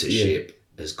censorship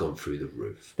has gone through the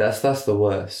roof. That's the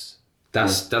worst.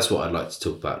 That's what I'd like to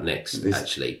talk about next,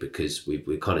 actually, because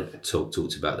we kind of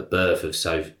talked about the birth of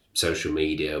social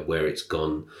media, where it's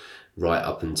gone right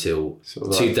up until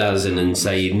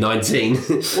 2019.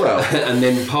 Well, and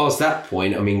then past that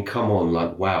point, I mean, come on,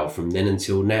 like, wow, from then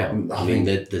until now. I mean,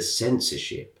 the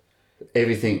censorship.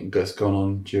 Everything that's gone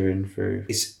on through.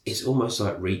 It's almost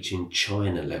like reaching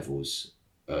China levels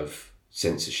of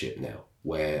censorship now,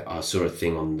 where I saw a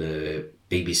thing on the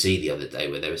BBC the other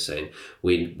day where they were saying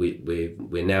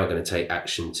we're now going to take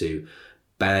action to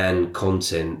ban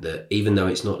content that, even though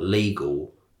it's not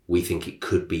legal, we think it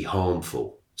could be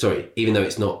harmful. Sorry, even though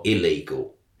it's not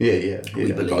illegal, we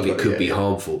believe it could be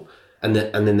harmful. And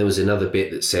then there was another bit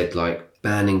that said, like,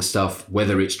 banning stuff,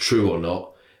 whether it's true or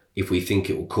not, if we think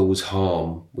it will cause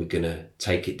harm, we're going to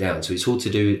take it down. So it's all to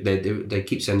do, they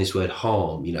keep saying this word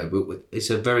harm, you know, but it's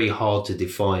a very hard to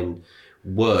define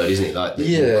word, isn't it? Like,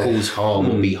 cause harm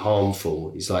or be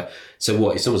harmful. It's like, so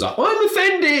what, if someone's like, I'm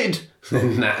offended,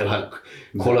 and that like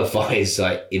qualifies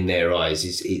like in their eyes.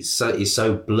 It's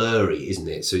so blurry, isn't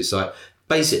it? So it's like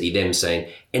basically them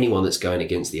saying anyone that's going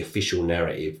against the official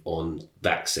narrative on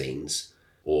vaccines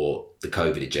or the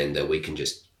COVID agenda, we can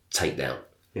just take down.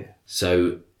 Yeah.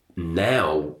 So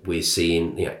now we're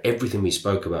seeing, you know, everything we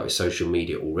spoke about with social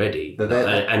media already,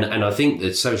 and I think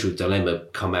the social dilemma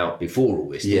come out before all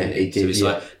this. Didn't it? So it's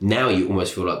like now you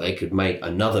almost feel like they could make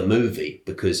another movie,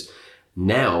 because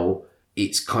now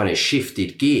it's kind of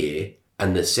shifted gear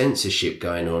and the censorship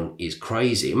going on is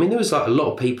crazy. I mean, there was like a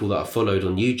lot of people that I followed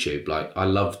on YouTube. Like, I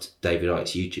loved David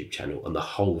Icke's YouTube channel, and the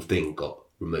whole thing got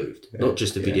removed. Not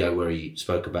just the video where he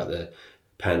spoke about the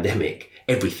pandemic,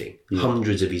 everything.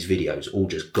 Hundreds of his videos all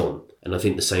just gone. And I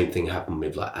think the same thing happened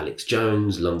with like Alex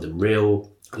Jones, London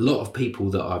Real. A lot of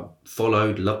people that I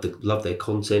followed, loved their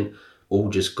content, all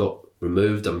just got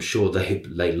removed. I'm sure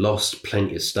they lost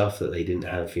plenty of stuff that they didn't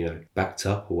have, you know, backed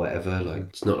up or whatever. Like,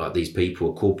 it's not like these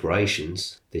people are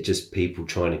corporations. They're just people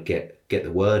trying to get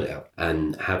the word out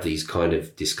and have these kind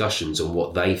of discussions on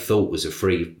what they thought was a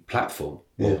free platform.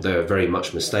 Well, they were very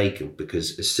much mistaken,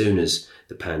 because as soon as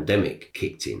the pandemic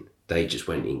kicked in, they just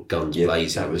went in guns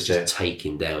blazing. It was just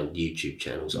taking down YouTube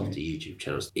channels after YouTube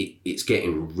channels. It's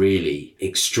getting really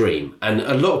extreme. And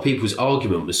a lot of people's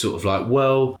argument was sort of like,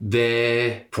 well,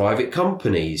 they're private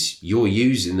companies. You're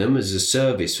using them as a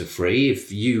service for free.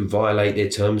 If you violate their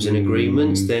terms and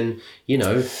agreements, then, you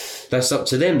know, that's up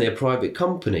to them. They're private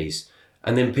companies.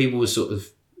 And then people were sort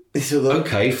of,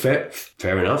 okay,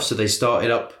 fair enough. So they started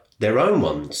up their own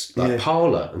ones, like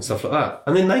Parler and stuff like that.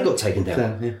 And then they got taken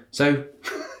down. So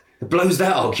it blows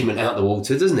that argument out the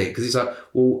water, doesn't it? Because it's like,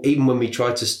 well, even when we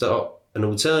try to start an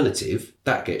alternative,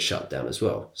 that gets shut down as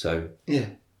well. So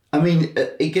I mean,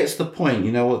 it gets the point,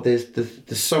 you know what,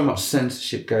 there's so much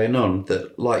censorship going on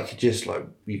that, like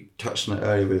you touched on it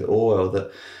earlier with Orwell,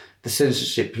 that the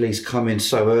censorship police come in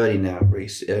so early now,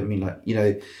 Reece. I mean, like, you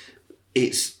know,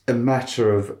 it's a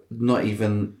matter of not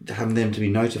even having them to be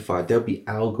notified. There'll be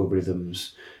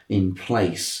algorithms in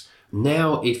place.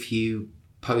 Now, if you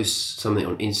post something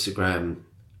on Instagram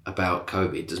about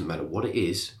COVID, it doesn't matter what it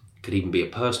is. It could even be a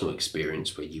personal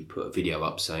experience where you put a video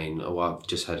up saying, oh, I've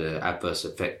just had an adverse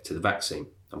effect to the vaccine.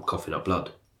 I'm coughing up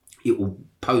blood. It will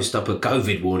post up a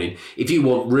COVID warning. If you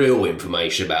want real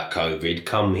information about COVID,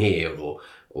 come here,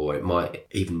 or it might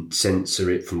even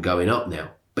censor it from going up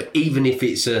now. But even if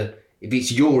it's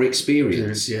your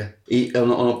experience,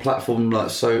 on a platform like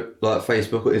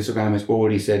Facebook or Instagram, it's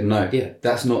already said no. Yeah,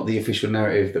 that's not the official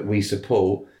narrative that we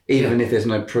support. Even if there's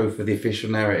no proof of the official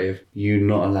narrative, you're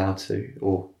not allowed to.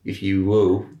 Or if you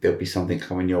will, there'll be something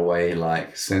coming your way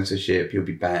like censorship, you'll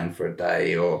be banned for a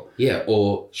day or... Yeah,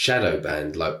 or shadow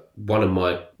banned. Like one of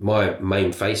my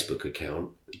main Facebook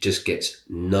account just gets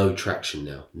no traction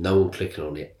now. No one clicking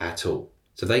on it at all.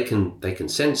 So they can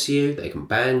censor you, they can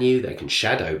ban you, they can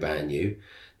shadow ban you.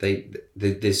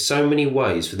 There's so many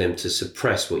ways for them to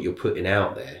suppress what you're putting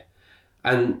out there.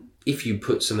 And if you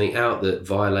put something out that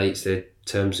violates their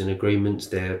terms and agreements,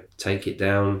 they take it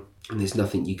down and there's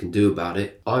nothing you can do about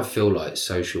it. I feel like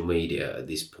social media at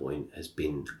this point has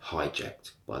been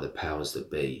hijacked by the powers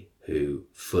that be, who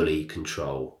fully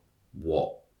control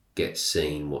what gets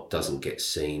seen, what doesn't get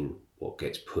seen, what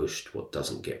gets pushed, what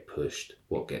doesn't get pushed,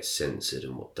 what gets censored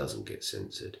and what doesn't get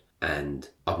censored. And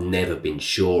I've never been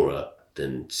surer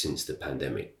than since the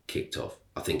pandemic kicked off.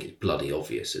 I think it's bloody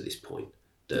obvious at this point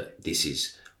that this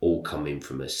is all coming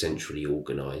from a centrally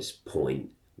organised point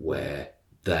where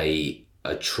they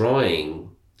are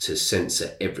trying to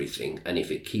censor everything, and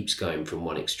if it keeps going from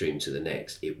one extreme to the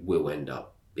next, it will end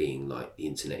up being like the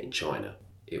internet in China.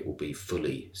 It will be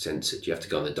fully censored. You have to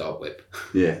go on the dark web.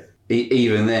 Yeah.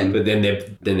 Even then. But then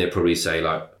they'll probably say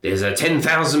like, there's a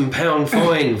 £10,000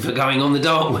 fine for going on the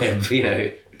dark web, you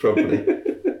know. Probably.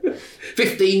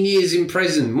 15 years in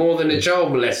prison, more than a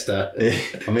child molester. Yeah.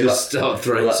 I mean, just start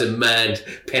throwing some mad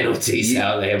penalties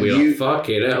out there. We're like,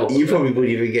 fucking hell. You probably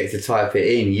wouldn't even get to type it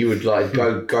in. You would like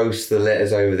go ghost the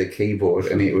letters over the keyboard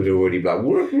and it would already be like...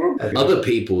 Other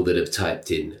people that have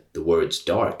typed in the words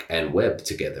dark and web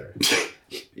together.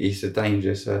 It's a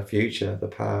dangerous future, the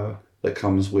power that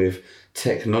comes with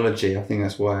technology. I think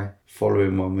that's why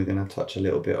following one, we're going to touch a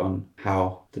little bit on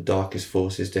how the darkest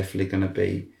force is definitely going to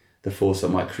be the force that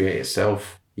might create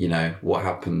itself. You know, what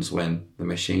happens when the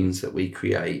machines that we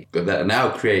create, that are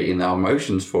now creating our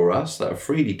emotions for us, that are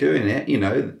freely doing it, you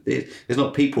know, there's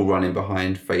not people running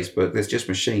behind Facebook, there's just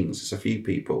machines. It's a few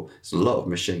people. It's a lot of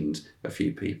machines, a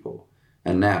few people.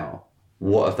 And now,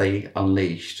 what have they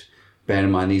unleashed? Bear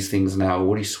in mind, these things now are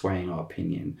already swaying our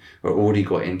opinion, or already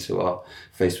got into our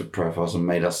Facebook profiles and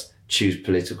made us choose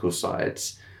political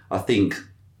sides. I think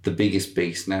the biggest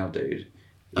beast now, dude.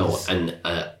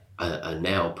 Are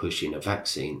now pushing a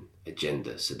vaccine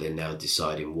agenda. So they're now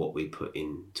deciding what we put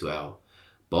into our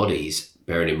bodies,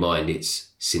 bearing in mind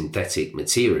it's synthetic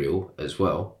material as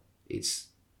well. It's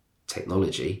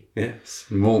technology. Yes.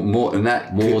 More than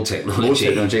that. More technology. More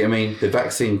technology. I mean, the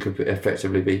vaccine could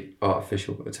effectively be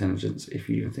artificial intelligence if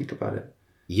you even think about it.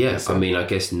 Yeah, so, I mean, I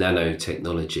guess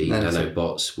nanotechnology,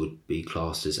 nanobots would be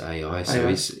classed as AI. So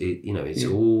it's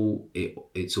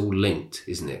all linked,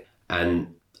 isn't it?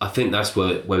 And I think that's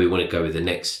where we want to go with the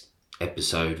next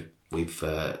episode. We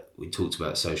talked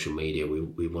about social media.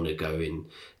 We want to go in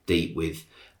deep with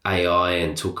AI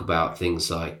and talk about things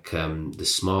like the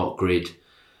smart grid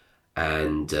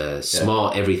and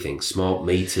smart everything, smart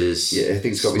meters. Yeah, I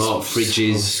think it's got smart to be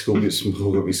fridges. It's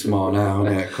all got to be smart now,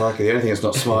 isn't it? Crikey, the only thing that's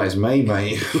not smart is me,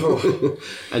 mate.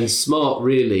 And smart,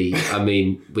 really, I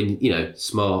mean, when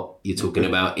smart, you're talking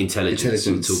about intelligence.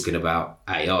 You're talking about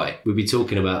AI. We'll be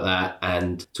talking about that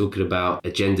and talking about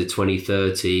Agenda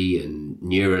 2030 and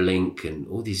Neuralink and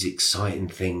all these exciting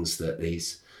things that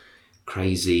these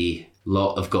crazy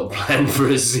lot have got planned for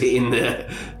us in the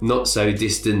not so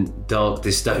distant, dark,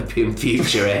 dystopian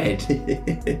future ahead.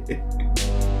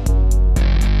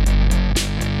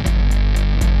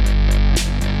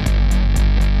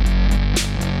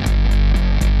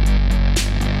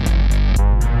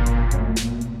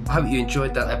 I hope you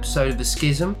enjoyed that episode of The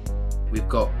Schism. We've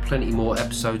got plenty more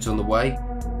episodes on the way.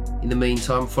 In the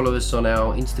meantime, follow us on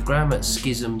our Instagram at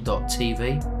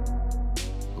schism.tv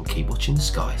and keep watching the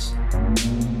skies.